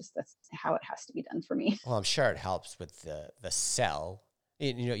 because it's just, that's how it has to be done for me. Well, I'm sure it helps with the sell.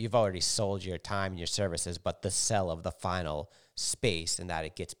 You know, you've already sold your time and your services, but the sell of the final space, and that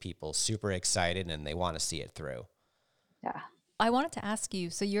it gets people super excited and they want to see it through. Yeah. I wanted to ask you,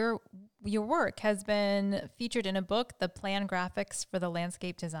 so your work has been featured in a book, The Plan Graphics for the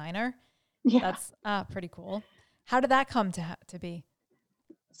Landscape Designer. Yeah. That's pretty cool. How did that come to be?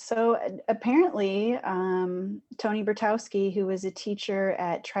 So apparently, Tony Bertowski, who was a teacher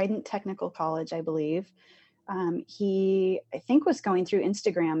at Trident Technical College, I believe, he, I think, was going through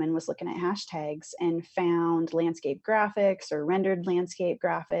Instagram and was looking at hashtags and found landscape graphics or rendered landscape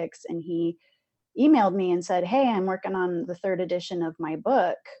graphics. And he emailed me and said, hey, I'm working on the 3rd edition of my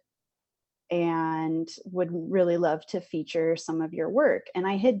book and would really love to feature some of your work. And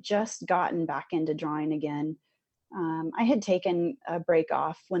I had just gotten back into drawing again. I had taken a break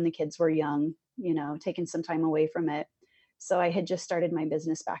off when the kids were young, you know, taken some time away from it. So I had just started my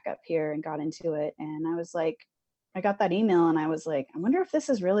business back up here and got into it. And I was like, I got that email and I was like, I wonder if this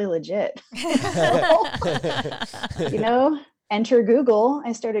is really legit. So, you know, enter Google.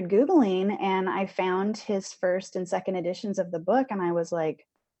 I started Googling and I found his 1st and 2nd editions of the book. And I was like,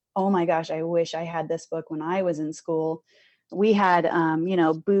 oh my gosh, I wish I had this book when I was in school. We had, you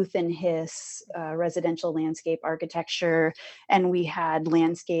know, Booth and Hiss, residential landscape architecture, and we had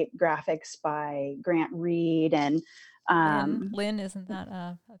landscape graphics by Grant Reed and Lynn, isn't that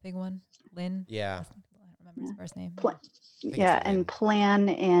a big one? Lynn? Yeah. I don't remember his first name. Yeah, and Plan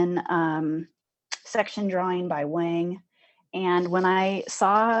in section drawing by Wang. And when I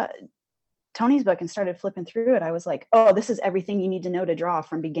saw Tony's book and started flipping through it, I was like, oh, this is everything you need to know to draw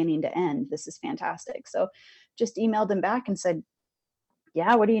from beginning to end. This is fantastic. So just emailed him back and said,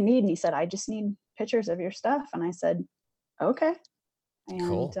 yeah, what do you need? And he said, I just need pictures of your stuff. And I said, okay. And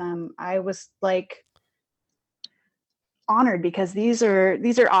Cool. I was like honored, because these are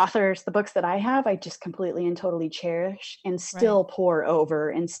authors, the books that I have, I just completely and totally cherish and still pour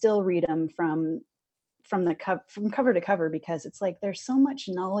over and still read them from cover to cover, because it's like there's so much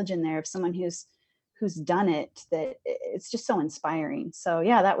knowledge in there of someone who's done it that it's just so inspiring. So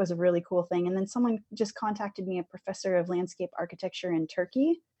yeah, that was a really cool thing. And then someone just contacted me, a professor of landscape architecture in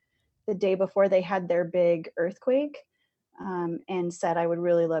Turkey, the day before they had their big earthquake, and said, I would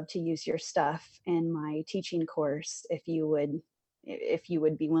really love to use your stuff in my teaching course if you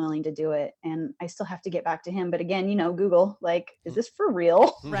would be willing to do it. And I still have to get back to him. But again, you know, Google, like, is this for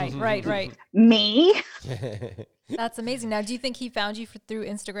real? Right. Me? That's amazing. Now, do you think he found you through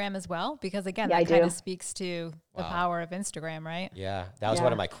Instagram as well? Because again, Yeah, that kind of speaks to the power of Instagram, right? Yeah. That was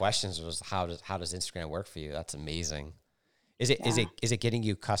one of my questions, was how does Instagram work for you? That's amazing. Is it getting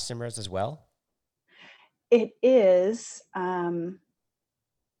you customers as well? It is. And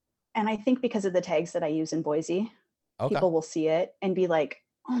I think because of the tags that I use in Boise, people will see it and be like,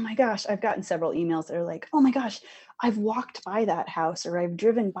 oh my gosh, I've gotten several emails that are like, oh my gosh, I've walked by that house or I've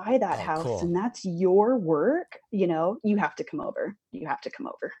driven by that house, cool. and that's your work. You know, you have to come over. You have to come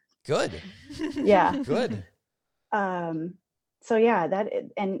over. Good. Yeah. Good. So yeah,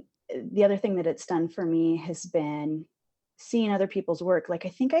 and the other thing that it's done for me has been seeing other people's work. Like, I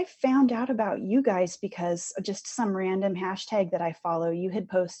think I found out about you guys because of just some random hashtag that I follow. You had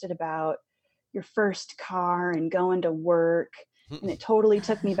posted about your first car and going to work. And it totally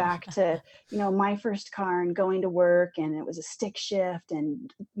took me back to, you know, my first car and going to work, and it was a stick shift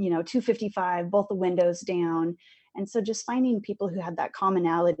and, you know, 255, both the windows down. And so just finding people who had that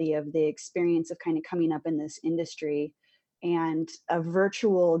commonality of the experience of kind of coming up in this industry, and a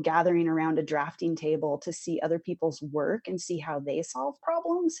virtual gathering around a drafting table to see other people's work and see how they solve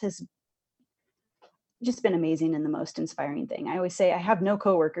problems has just been amazing and the most inspiring thing. I always say I have no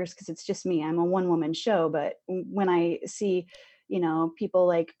coworkers because it's just me. I'm a one-woman show, but when I see, you know, people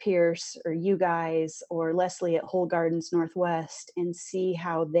like Pierce or you guys or Leslie at Whole Gardens Northwest and see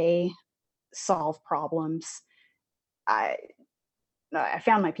how they solve problems, I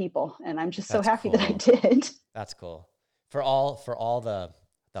found my people, and I'm just so happy that I did. That's cool. For all the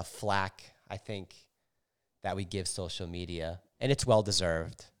flack, I think, that we give social media, and it's well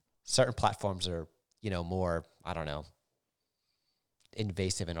deserved. Certain platforms are, you know, more, I don't know,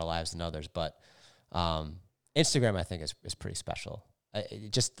 invasive in our lives than others, but Instagram, I think, is pretty special.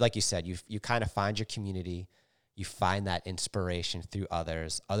 Just like you said, you kind of find your community, you find that inspiration through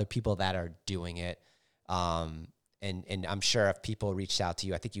other people that are doing it. And I'm sure if people reached out to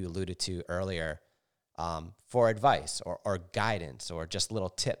you, I think you alluded to earlier, for advice or guidance or just little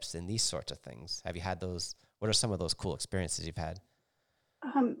tips and these sorts of things. Have you had those? What are some of those cool experiences you've had?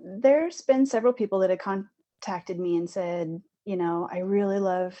 There's been several people that have contacted me and said, I really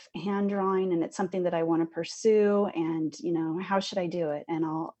love hand drawing and it's something that I want to pursue. And, how should I do it? And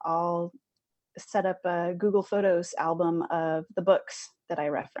I'll set up a Google Photos album of the books that I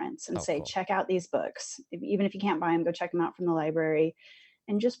reference and say, Cool. check out these books. Even if you can't buy them, go check them out from the library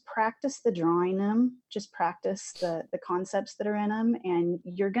and just practice the drawing them, just practice the concepts that are in them. And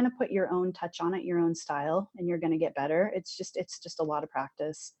you're going to put your own touch on it, your own style, and you're going to get better. It's just a lot of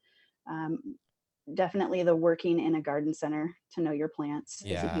practice. Definitely the working in a garden center to know your plants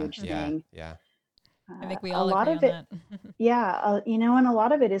is a huge thing. Yeah. I think we all agree on that. And a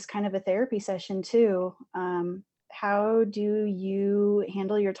lot of it is kind of a therapy session too. How do you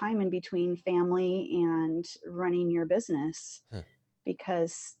handle your time in between family and running your business?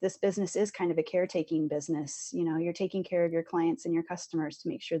 Because this business is kind of a caretaking business. You're taking care of your clients and your customers to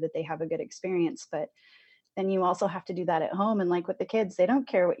make sure that they have a good experience, but then you also have to do that at home. And like with the kids, they don't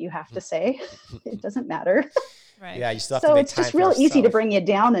care what you have to say. It doesn't matter. Right. Yeah, you still have to make time. So it's just real easy to bring you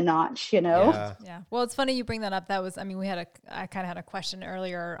down a notch, Yeah. Well, it's funny you bring that up. I kind of had a question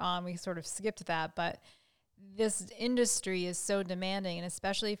earlier on. We sort of skipped that, but this industry is so demanding, and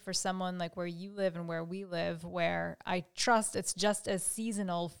especially for someone like where you live and where we live, where I trust it's just as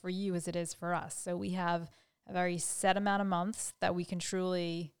seasonal for you as it is for us. So we have a very set amount of months that we can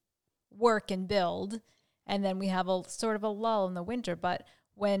truly work and build. And then we have a sort of a lull in the winter. But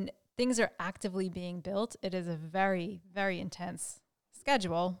when things are actively being built, it is a very, very intense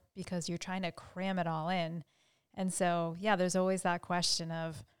schedule because you're trying to cram it all in. And so, there's always that question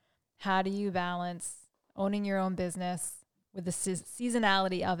of how do you balance owning your own business with the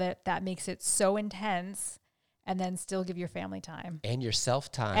seasonality of it that makes it so intense and then still give your family time. And your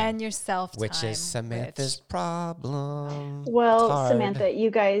self-time. Which is Samantha's problem. Well, Samantha,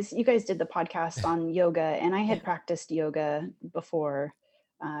 you guys did the podcast on yoga, and I had practiced yoga before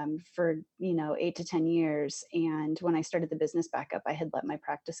for 8 to 10 years. And when I started the business back up, I had let my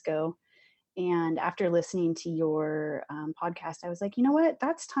practice go. And after listening to your podcast, I was like, you know what?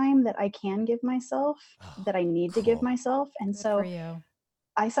 That's time that I can give myself, that I need to give myself. And so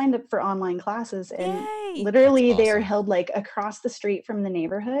I signed up for online classes, and literally they are held like across the street from the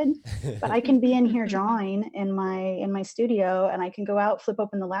neighborhood, but I can be in here drawing in my studio, and I can go out, flip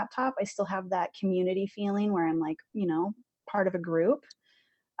open the laptop. I still have that community feeling where I'm like, part of a group.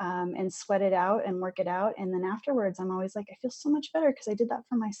 And sweat it out and work it out. And then afterwards, I'm always like, I feel so much better because I did that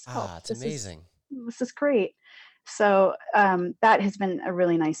for myself. It's amazing. This is great. So that has been a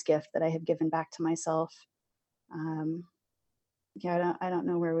really nice gift that I have given back to myself. I don't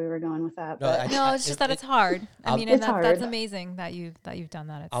know where we were going with that. No, it's just that it's hard. It's hard. That's amazing that you've done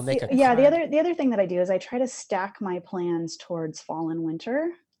that. I'll make the other thing that I do is I try to stack my plans towards fall and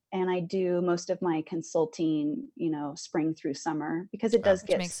winter. And I do most of my consulting, spring through summer, because it does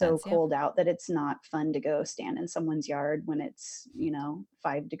get so cold out that it's not fun to go stand in someone's yard when it's,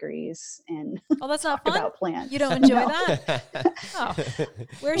 5 degrees and that's not fun about plants. You don't enjoy that?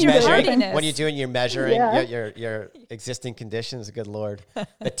 Where's your hardiness? When you're doing your measuring, your existing conditions, good Lord,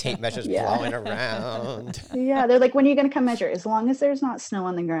 the tape measure's blowing around. They're like, when are you going to come measure? As long as there's not snow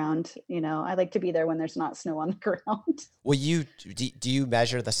on the ground, I like to be there when there's not snow on the ground. Well, do you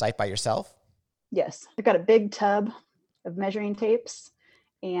measure the site by yourself? Yes. I've got a big tub of measuring tapes.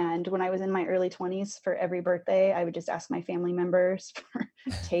 And when I was in my early 20s, for every birthday, I would just ask my family members for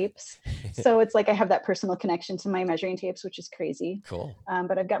tapes. So it's like I have that personal connection to my measuring tapes, which is crazy. Cool.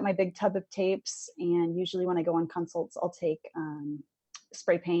 But I've got my big tub of tapes. And usually when I go on consults, I'll take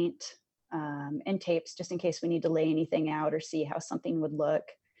spray paint and tapes just in case we need to lay anything out or see how something would look.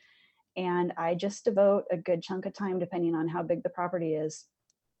 And I just devote a good chunk of time, depending on how big the property is,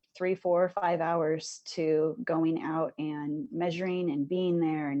 3, 4, 5 hours to going out and measuring and being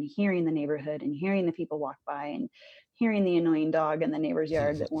there and hearing the neighborhood and hearing the people walk by and hearing the annoying dog in the neighbor's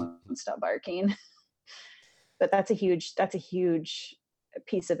yard that won't stop barking. But that's a huge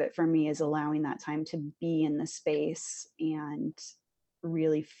piece of it for me, is allowing that time to be in the space and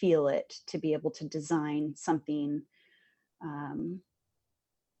really feel it, to be able to design something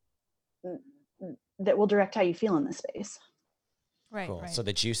that will direct how you feel in the space. Right. Cool. Right. So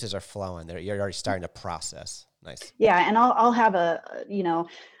the juices are flowing. You're already starting to process. Nice. Yeah. And I'll have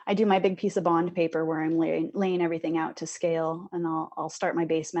I do my big piece of bond paper where I'm laying everything out to scale, and I'll start my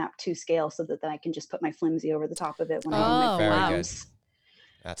base map to scale so that then I can just put my flimsy over the top of it when I do my Very forms.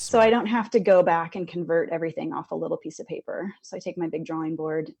 That's So smart. I don't have to go back and convert everything off a little piece of paper. So I take my big drawing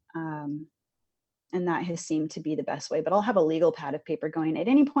board, and that has seemed to be the best way. But I'll have a legal pad of paper going at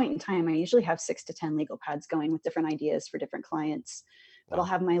any point in time. I usually have 6 to 10 legal pads going with different ideas for different clients. But Wow. I'll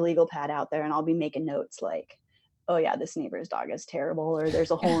have my legal pad out there and I'll be making notes like, oh yeah, this neighbor's dog is terrible, or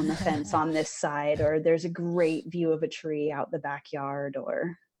there's a hole in the fence on this side, or there's a great view of a tree out the backyard,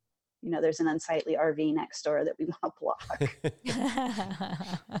 or there's an unsightly RV next door that we want to block.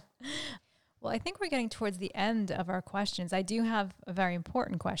 Well, I think we're getting towards the end of our questions. I do have a very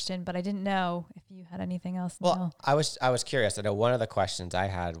important question, but I didn't know if you had anything else. Well, Neil. I was curious. I know one of the questions I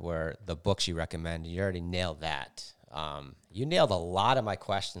had were the books you recommend. You already nailed that. You nailed a lot of my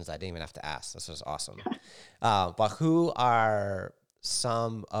questions I didn't even have to ask. This was awesome. But who are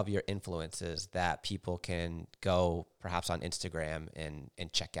some of your influences that people can go perhaps on Instagram and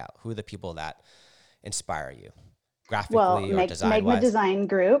check out? Who are the people that inspire you? Graphically or design Magma wise? Design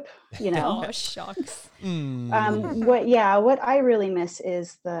Group, Oh, shucks. what I really miss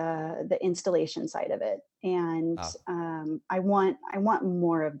is the installation side of it, and I want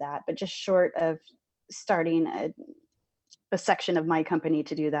more of that, but just short of starting a section of my company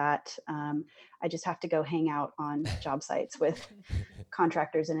to do that. I just have to go hang out on job sites with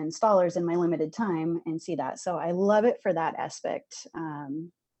contractors and installers in my limited time and see that. So I love it for that aspect,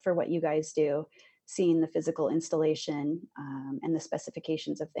 for what you guys do. Seeing the physical installation and the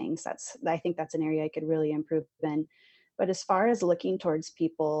specifications of things. I think that's an area I could really improve in. But as far as looking towards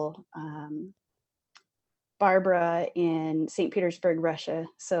people, Barbara in St. Petersburg, Russia,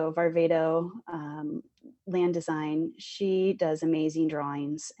 so Varvado Land Design, she does amazing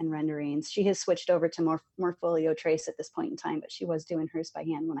drawings and renderings. She has switched over to Morpholio Trace at this point in time, but she was doing hers by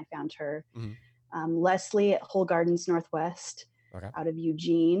hand when I found her. Mm-hmm. Leslie at Whole Gardens Northwest. Okay. Out of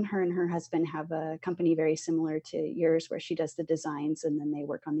Eugene. Her and her husband have a company very similar to yours where she does the designs and then they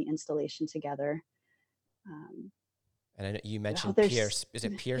work on the installation together. And I know you mentioned Pierce. Is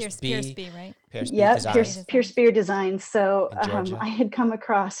it Pierce B? Pierce B, right? Pierce B Designs. Pierce Beer Designs. So I had come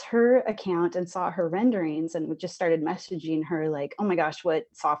across her account and saw her renderings and just started messaging her like, oh my gosh, what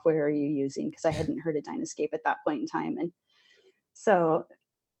software are you using? Because I hadn't heard of Dynascape at that point in time. And so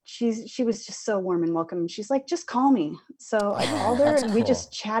she was just so warm and welcome. She's like, just call me. So I called her and we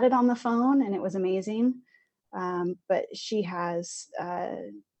just chatted on the phone and it was amazing. But she has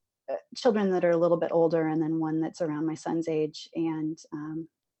children that are a little bit older and then one that's around my son's age. And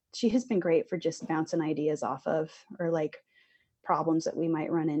she has been great for just bouncing ideas off of, or like problems that we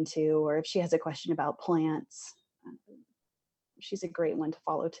might run into, or if she has a question about plants, she's a great one to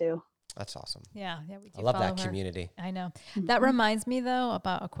follow too. That's awesome. Yeah, we do. I love that community. I know. Mm-hmm. That reminds me, though,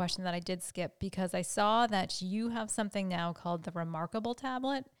 about a question that I did skip because I saw that you have something now called the Remarkable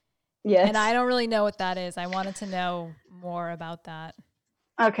Tablet. Yes. And I don't really know what that is. I wanted to know more about that.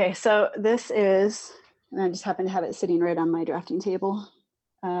 Okay, so this is, and I just happen to have it sitting right on my drafting table.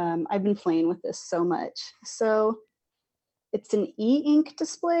 I've been playing with this so much. So it's an e-ink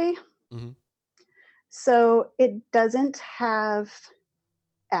display. Mm-hmm. So it doesn't have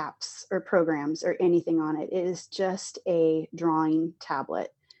apps or programs or anything on it. It is just a drawing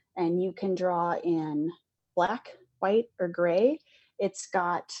tablet, and you can draw in black, white, or gray. It's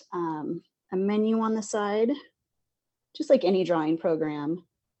got a menu on the side, just like any drawing program,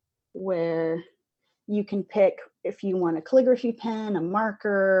 where you can pick if you want a calligraphy pen, a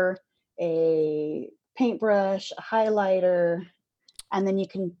marker, a paintbrush, a highlighter, and then you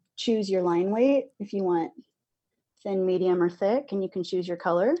can choose your line weight if you want thin, medium, or thick, and you can choose your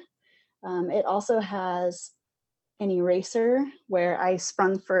color. It also has an eraser where I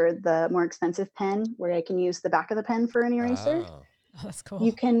sprung for the more expensive pen, where I can use the back of the pen for an eraser. Oh, that's cool.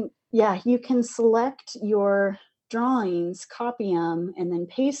 You can select your drawings, copy them, and then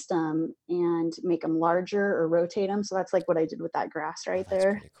paste them and make them larger or rotate them. So that's like what I did with that grass right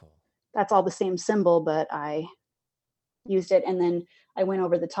there. Pretty cool. That's all the same symbol, but I used it, and then I went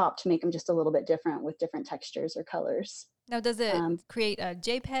over the top to make them just a little bit different with different textures or colors. Now, does it create a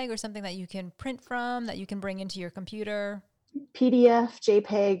JPEG or something that you can print from, that you can bring into your computer? PDF,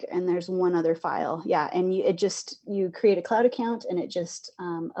 JPEG, and there's one other file. Yeah, and you create a cloud account and it just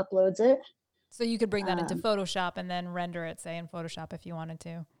uploads it. So you could bring that into Photoshop and then render it, say, in Photoshop if you wanted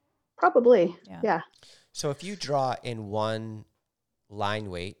to. Probably, yeah. So if you draw in one line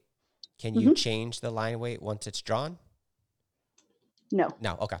weight, can you change the line weight once it's drawn? No.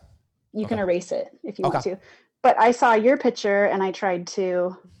 Okay. You can erase it if you want to. But I saw your picture and I tried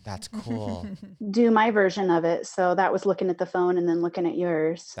to That's cool. do my version of it. So that was looking at the phone and then looking at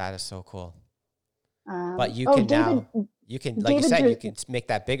yours. That is so cool. But you can you can, like you said, you can make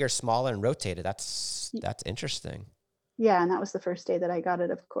that bigger, smaller, and rotate it. That's interesting. Yeah, and that was the first day that I got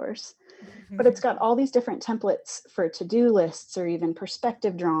it, of course. But it's got all these different templates for to-do lists or even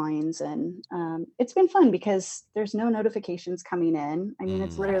perspective drawings. And it's been fun because there's no notifications coming in. I mean,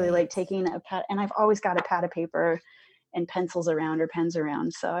 it's literally like taking a pad, and I've always got a pad of paper and pencils around or pens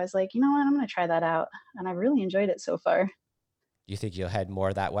around. So I was like, you know what, I'm going to try that out. And I really enjoyed it so far. Do you think you'll head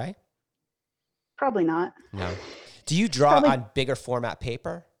more that way? Probably not. No. Do you draw on bigger format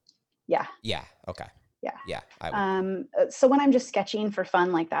paper? Yeah. Yeah. Okay. Yeah. Yeah. I would. So when I'm just sketching for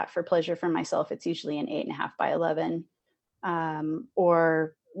fun like that, for pleasure for myself, it's usually an 8.5 by 11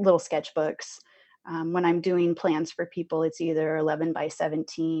 or little sketchbooks. When I'm doing plans for people, it's either 11 by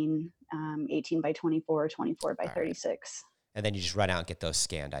 17, 18 by 24, 24 by 36. And then you just run out and get those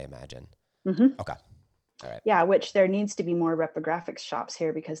scanned, I imagine. Mm-hmm. Okay. All right. Yeah, which there needs to be more reprographics shops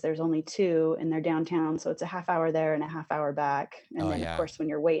here because there's only 2 and they're downtown. So it's a half hour there and a half hour back. And then, of course, when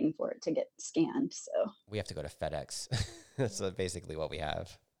you're waiting for it to get scanned. So we have to go to FedEx. That's basically what we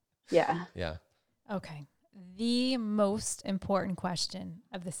have. Yeah. Yeah. Okay. The most important question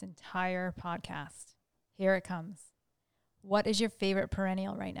of this entire podcast. Here it comes. What is your favorite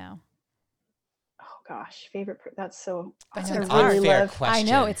perennial right now? Oh gosh, favorite. That's a unfair question. I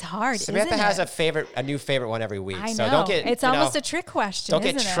know it's hard. Samantha isn't has it? a new favorite one every week. I know. So don't get. It's almost a trick question. Don't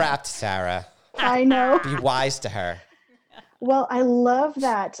get isn't trapped, Sarah. I know. Be wise to her. Well, I love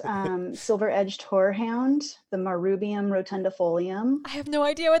that silver-edged horehound, the Marubium rotundifolium. I have no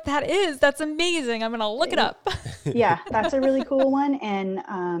idea what that is. That's amazing. I'm going to look it up. Yeah, that's a really cool one.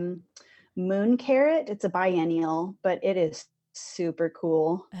 And moon carrot, it's a biennial, but it is super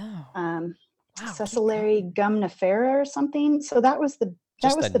cool. Oh. Wow, Cecilary gumnifera or something. So that was the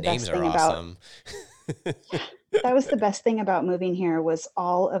best thing awesome. That was the best thing about moving here was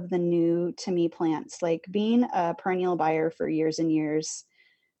all of the new to me plants. Like being a perennial buyer for years and years,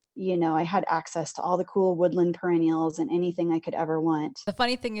 you know, I had access to all the cool woodland perennials and anything I could ever want. The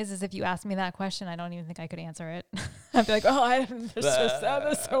funny thing is if you ask me that question, I don't even think I could answer it. I'd be like, oh,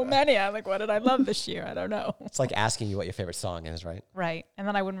 there's so many. I'm like, what did I love this year? I don't know. It's like asking you what your favorite song is, right? Right. And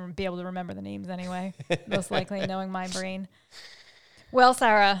then I wouldn't be able to remember the names anyway, most likely knowing my brain. Well,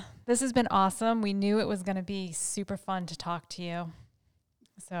 Sara, this has been awesome. We knew it was going to be super fun to talk to you.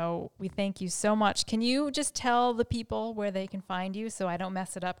 So we thank you so much. Can you just tell the people where they can find you so I don't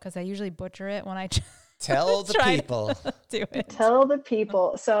mess it up because I usually butcher it when I tell the people. Do it. Tell the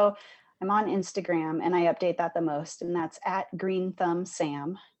people. So I'm on Instagram and I update that the most, and that's at Greenthumb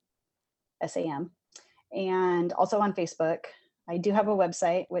Sam, SAM, and also on Facebook. I do have a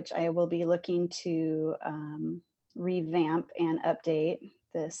website which I will be looking to revamp and update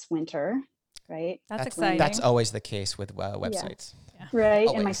this winter. Right. That's exciting. That's always the case with websites. Yeah. Right.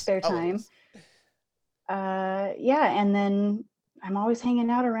 Always. In my spare time. And then I'm always hanging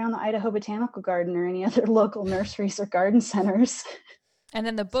out around the Idaho Botanical Garden or any other local nurseries or garden centers. And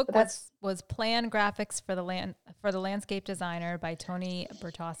then the book was Plan Graphics for the Landscape Designer by Tony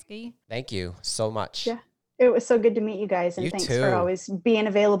Bertosky. Thank you so much. Yeah. It was so good to meet you guys, and thanks too. for always being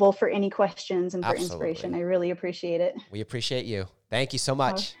available for any questions and for Absolutely. inspiration. I really appreciate it. We appreciate you. Thank you so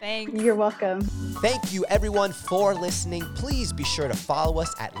much. Thanks. You're welcome. Thank you everyone for listening. Please be sure to follow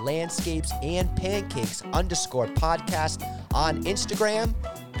us at Landscapes and Pancakes _podcast on Instagram.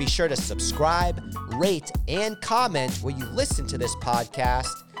 Be sure to subscribe, rate, and comment where you listen to this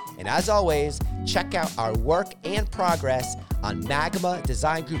podcast. And as always, check out our work and progress on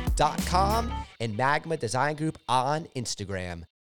magmadesigngroup.com and Magma Design Group on Instagram.